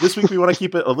 This week we want to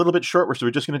keep it a little bit short, so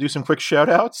we're just going to do some quick shout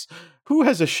outs. Who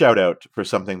has a shout out for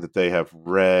something that they have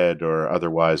read or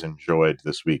otherwise enjoyed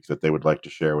this week that they would like to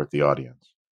share with the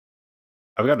audience?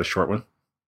 I've got a short one.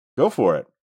 Go for it.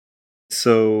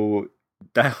 So,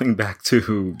 dialing back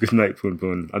to Goodnight Pun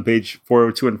Pun, on page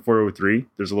 402 and 403,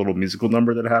 there's a little musical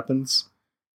number that happens.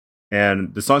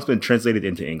 And the song's been translated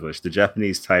into English. The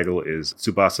Japanese title is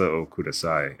Tsubasa o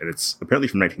Kudasai, and it's apparently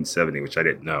from 1970, which I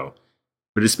didn't know.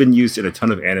 But it's been used in a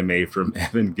ton of anime from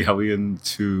Evangelion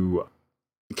to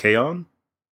K-On!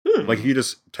 Like, if you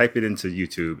just type it into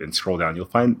YouTube and scroll down, you'll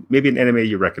find maybe an anime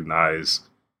you recognize,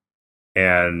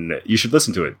 and you should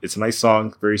listen to it. It's a nice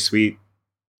song, very sweet,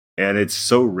 and it's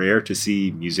so rare to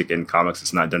see music in comics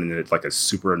that's not done in like a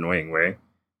super annoying way.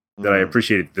 That I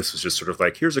appreciated. This was just sort of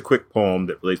like, here's a quick poem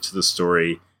that relates to the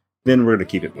story, then we're going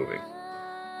to keep it moving.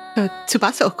 So,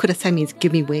 Tsubasa o Kudasai means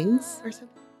give me wings or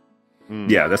something?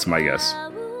 Yeah, that's my guess.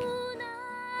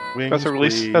 Wings,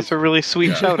 that's a really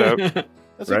sweet shout out.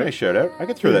 That's a nice shout out. I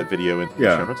could throw that video in the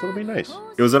show notes. It'll be nice.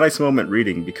 It was a nice moment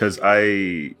reading because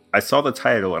I saw the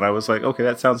title and I was like, okay,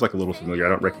 that sounds like a little familiar. I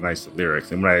don't recognize the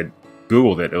lyrics. And when I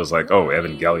Googled it. It was like, oh,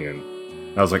 Evangelion.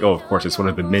 And I was like, oh, of course, it's one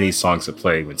of the many songs that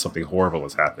play when something horrible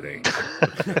is happening.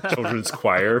 Children's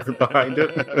choir behind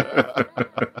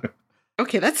it.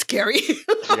 Okay, that's scary.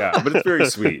 Yeah, but it's very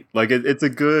sweet. Like, it's a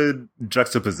good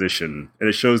juxtaposition. And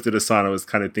it shows that Asano is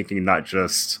kind of thinking not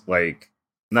just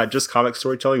comic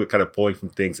storytelling, but kind of pulling from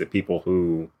things that people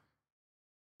who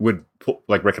would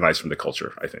recognize from the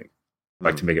culture, I think.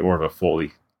 Like to make it more of a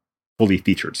fully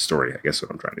featured story, I guess is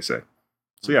what I'm trying to say.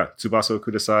 So yeah, Tsubasa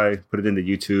Kudasai, put it into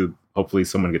YouTube. Hopefully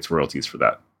someone gets royalties for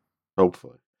that.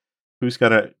 Hopefully. Who's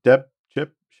got a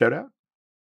Chip shout out?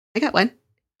 I got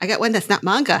one that's not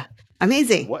manga.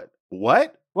 Amazing. What?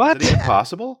 Is it even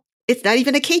possible? It's not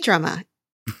even a K-drama.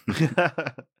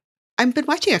 I've been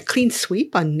watching A Clean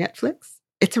Sweep on Netflix.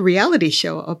 It's a reality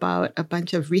show about a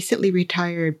bunch of recently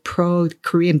retired pro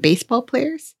Korean baseball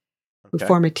players who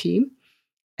form a team.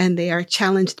 And they are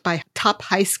challenged by top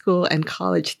high school and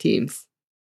college teams.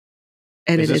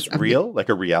 And is this real? Like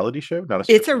a reality show?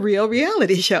 It's a real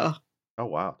reality show. Oh,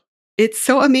 wow. It's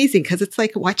so amazing because it's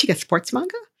like watching a sports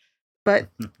manga. But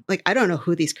like, I don't know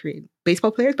who these Korean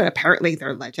baseball players, but apparently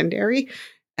they're legendary.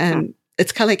 And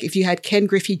it's kind of like if you had Ken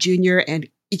Griffey Jr. and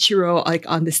Ichiro like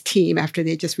on this team after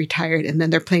they just retired, and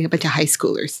then they're playing a bunch of high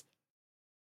schoolers.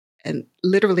 And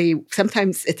literally,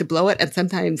 sometimes it's a blowout, and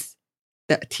sometimes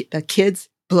the kids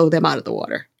blow them out of the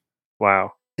water.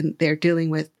 Wow. And they're dealing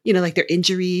with, like their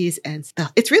injuries and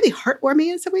stuff. It's really heartwarming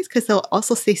in some ways because they'll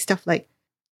also say stuff like,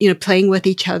 playing with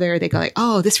each other. They go like,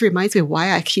 oh, this reminds me of why I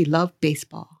actually love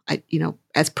baseball.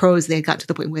 As pros, they got to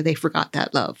the point where they forgot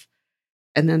that love.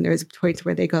 And then there's points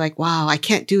where they go like, wow, I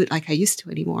can't do it like I used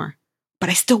to anymore, but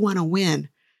I still want to win.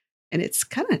 And it's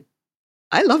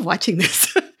I love watching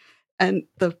this. And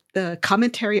the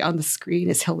commentary on the screen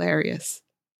is hilarious.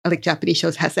 Like Japanese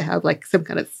shows has to have like some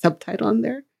kind of subtitle on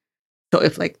there. So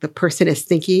if like the person is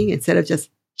thinking, instead of just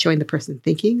showing the person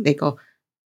thinking, they go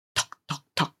talk, talk,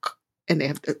 talk. And they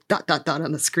have the ...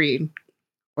 on the screen.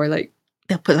 Or like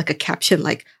they'll put like a caption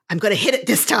like, I'm going to hit it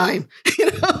this time.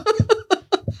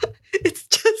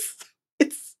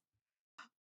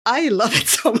 I love it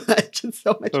so much. It's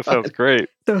so much fun. That sounds great.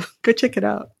 So go check it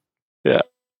out. Yeah.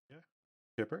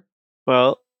 Chipper?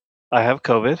 Well, I have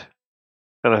COVID.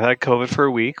 And I've had COVID for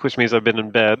a week, which means I've been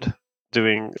in bed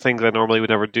doing things I normally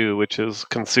would never do, which is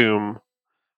consume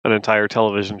an entire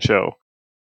television show.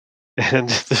 And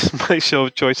my show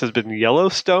of choice has been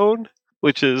Yellowstone,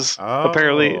 which is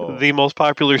apparently the most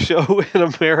popular show in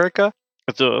America.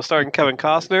 It's starring Kevin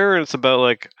Costner, and it's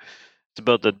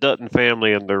about the Dutton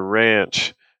family and their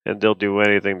ranch, and they'll do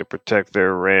anything to protect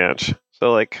their ranch.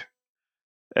 So like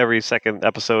every second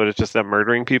episode is just them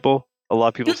murdering people. A lot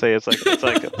of people say it's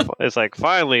like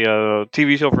finally a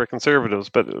TV show for conservatives,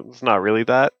 but it's not really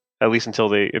that. At least until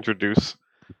they introduce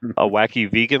a wacky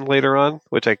vegan later on,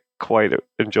 which I quite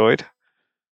enjoyed.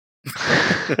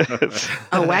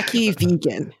 A wacky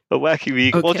vegan. A wacky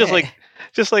vegan. Okay. Well,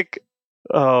 just like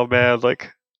oh man,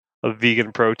 like a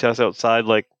vegan protest outside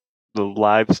like the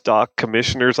livestock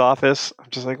commissioner's office. I'm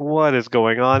just like, what is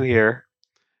going on here?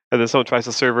 And then someone tries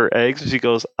to serve her eggs, and she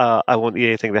goes, I won't eat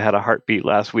anything that had a heartbeat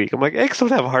last week. I'm like, eggs don't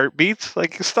have heartbeats.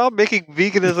 Like, stop making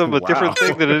veganism a different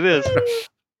thing than it is.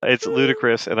 It's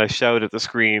ludicrous, and I shout at the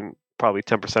screen probably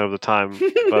 10% of the time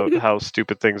about how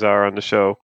stupid things are on the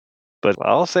show. But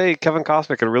I'll say Kevin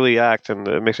Costner can really act, and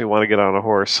it makes me want to get on a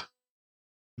horse.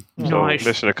 So,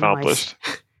 mission accomplished.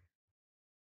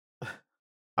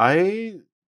 Nice.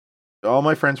 All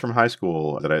my friends from high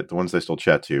school, the ones I still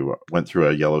chat to, went through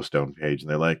a Yellowstone page,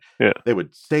 and they're like, they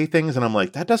would say things, and I'm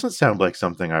like, that doesn't sound like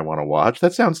something I want to watch.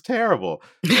 That sounds terrible.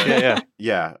 Yeah.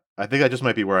 I think that just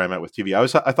might be where I'm at with TV. I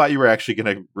thought you were actually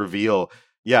going to reveal,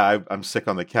 I'm sick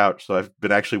on the couch, so I've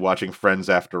been actually watching Friends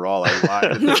after all. I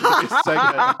lied in this segment.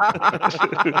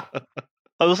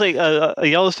 I will say,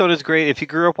 Yellowstone is great. If you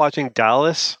grew up watching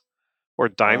Dallas or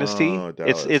Dynasty,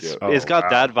 it's got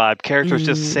that vibe. Characters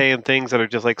just saying things that are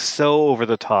just like so over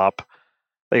the top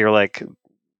that you're like,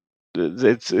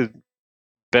 it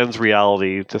bends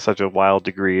reality to such a wild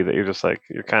degree that you're just like,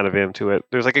 you're kind of into it.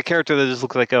 There's like a character that just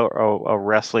looks like a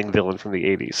wrestling villain from the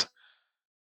 80s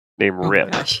named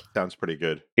Rip. Sounds pretty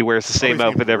good. He wears the same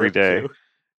outfit every day,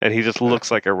 and he just looks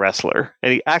like a wrestler,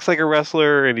 and he acts like a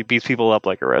wrestler, and he beats people up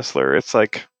like a wrestler. It's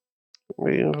like,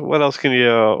 what else can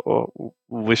you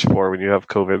wish for when you have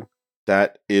COVID?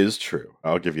 That is true.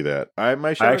 I'll give you that.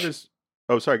 My shout out is...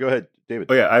 Oh, sorry. Go ahead, David.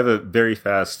 Oh, yeah. I have a very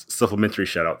fast supplementary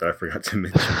shout out that I forgot to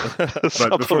mention.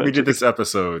 But before we did this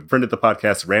episode, friend of the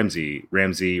podcast,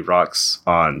 Ramsey Rocks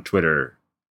on Twitter,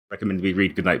 recommended we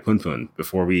read Goodnight Pun Pun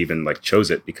before we even chose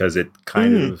it, because it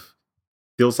kind of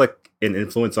feels like an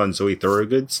influence on Zoe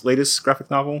Thorogood's latest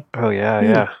graphic novel. Oh,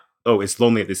 yeah. it's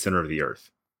Lonely at the Center of the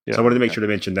Earth. Yeah, so I wanted to make sure to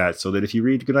mention that, so that if you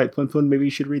read Goodnight Pun Pun, maybe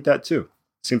you should read that too.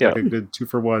 Seems like a good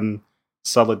 2-for-1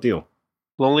 solid deal.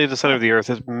 Lonely at the Center of the Earth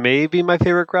is maybe my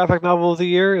favorite graphic novel of the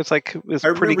year. It's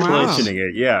pretty close. Mentioning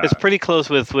it, yeah. It's pretty close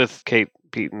with Kate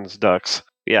Beaton's Ducks.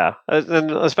 Yeah,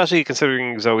 and especially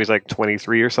considering Zoe's like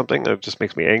 23 or something, that just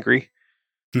makes me angry.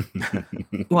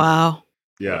 Wow.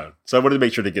 Yeah. So I wanted to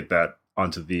make sure to get that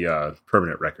onto the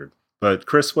permanent record. But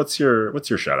Chris, what's your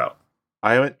shout out?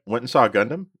 I went and saw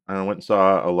Gundam. I went and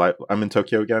saw I'm in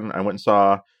Tokyo again. I went and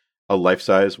saw a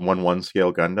life-size 1/1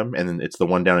 scale Gundam, and then it's the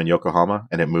one down in Yokohama,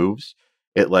 and it moves.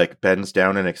 It like bends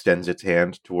down and extends its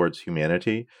hand towards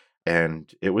humanity,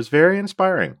 and it was very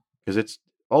inspiring because it's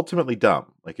ultimately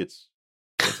dumb. Like it's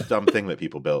a dumb thing that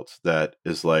people built that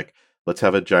is like, let's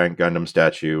have a giant Gundam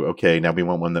statue. Okay, now we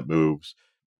want one that moves.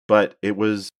 But it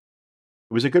was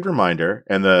a good reminder,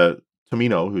 and the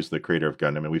Tomino, who's the creator of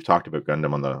Gundam, and we've talked about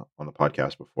Gundam on the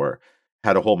podcast before,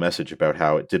 had a whole message about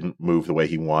how it didn't move the way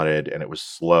he wanted, and it was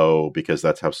slow because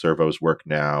that's how servos work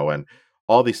now, and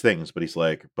all these things. But he's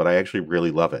like, but I actually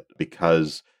really love it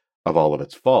because of all of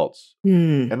its faults.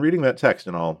 And reading that text,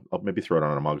 and I'll maybe throw it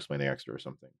on a Manga-splaining Extra or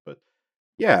something. But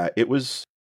yeah, it was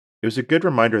a good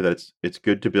reminder that it's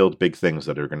good to build big things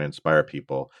that are going to inspire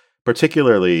people,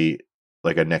 particularly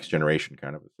like a next generation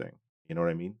kind of a thing. You know what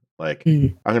I mean? Like,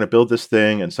 I'm going to build this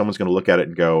thing and someone's going to look at it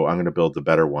and go, I'm going to build the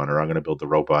better one, or I'm going to build the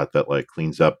robot that like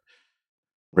cleans up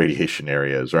radiation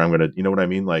areas, or I'm going to, you know what I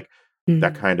mean? Like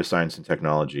that kind of science and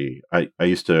technology. I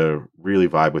used to really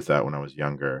vibe with that when I was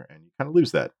younger, and you kind of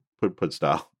lose that put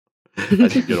style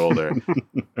as you get older.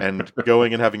 And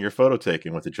going and having your photo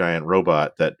taken with a giant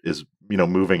robot that is,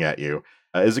 moving at you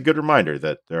is a good reminder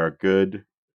that there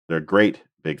are great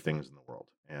big things in the world,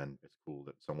 and it's cool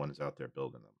that someone is out there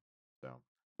building them. So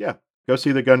yeah, go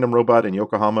see the Gundam robot in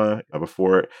Yokohama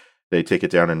before they take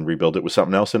it down and rebuild it with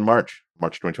something else in March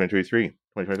 2023.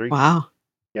 Wow.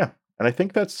 Yeah, and I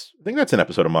think that's an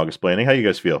episode of Manga-splaining. How you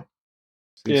guys feel?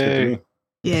 Seems good to me.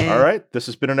 Yeah. All right, this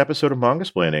has been an episode of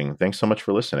Manga-splaining. Thanks so much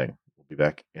for listening. We'll be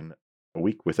back in a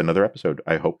week with another episode,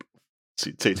 I hope.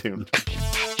 Stay tuned.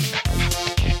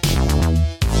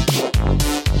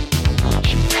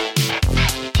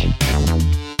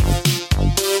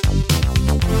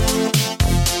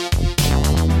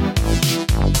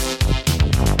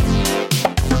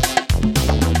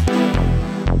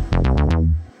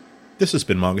 This has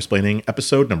been Manga-splaining,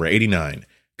 episode number 89,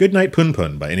 Goodnight Pun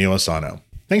Pun by Inio Asano.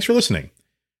 Thanks for listening.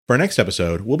 For our next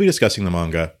episode, we'll be discussing the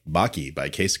manga Baki by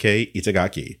Keisuke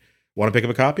Itagaki. Want to pick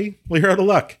up a copy? Well, you're out of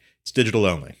luck. It's digital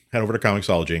only. Head over to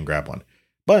Comixology and grab one.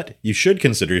 But you should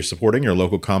consider supporting your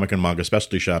local comic and manga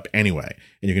specialty shop anyway,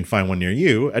 and you can find one near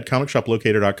you at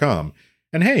comicshoplocator.com.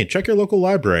 And hey, check your local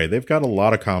library. They've got a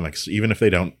lot of comics, even if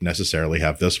they don't necessarily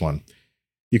have this one.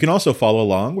 You can also follow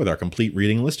along with our complete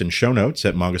reading list and show notes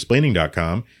at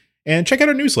mangasplaining.com, and check out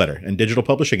our newsletter and digital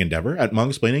publishing endeavor at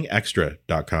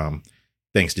mangasplainingextra.com.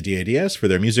 Thanks to DADS for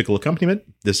their musical accompaniment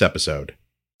this episode.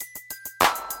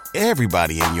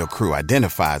 Everybody in your crew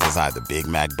identifies as either Big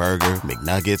Mac Burger,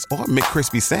 McNuggets, or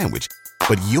McCrispy Sandwich,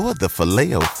 but you're the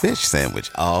Filet-O-Fish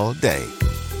Sandwich all day.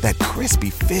 That crispy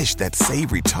fish, that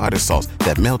savory tartar sauce,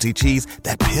 that melty cheese,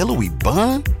 that pillowy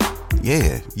bun.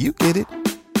 Yeah, you get it.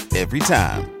 Every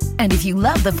time. And if you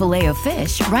love the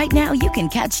Filet-O-Fish, right now you can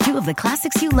catch two of the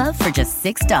classics you love for just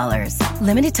 $6.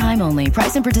 Limited time only.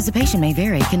 Price and participation may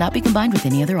vary. Cannot be combined with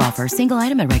any other offer. Single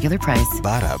item at regular price.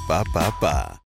 Ba-da-ba-ba-ba.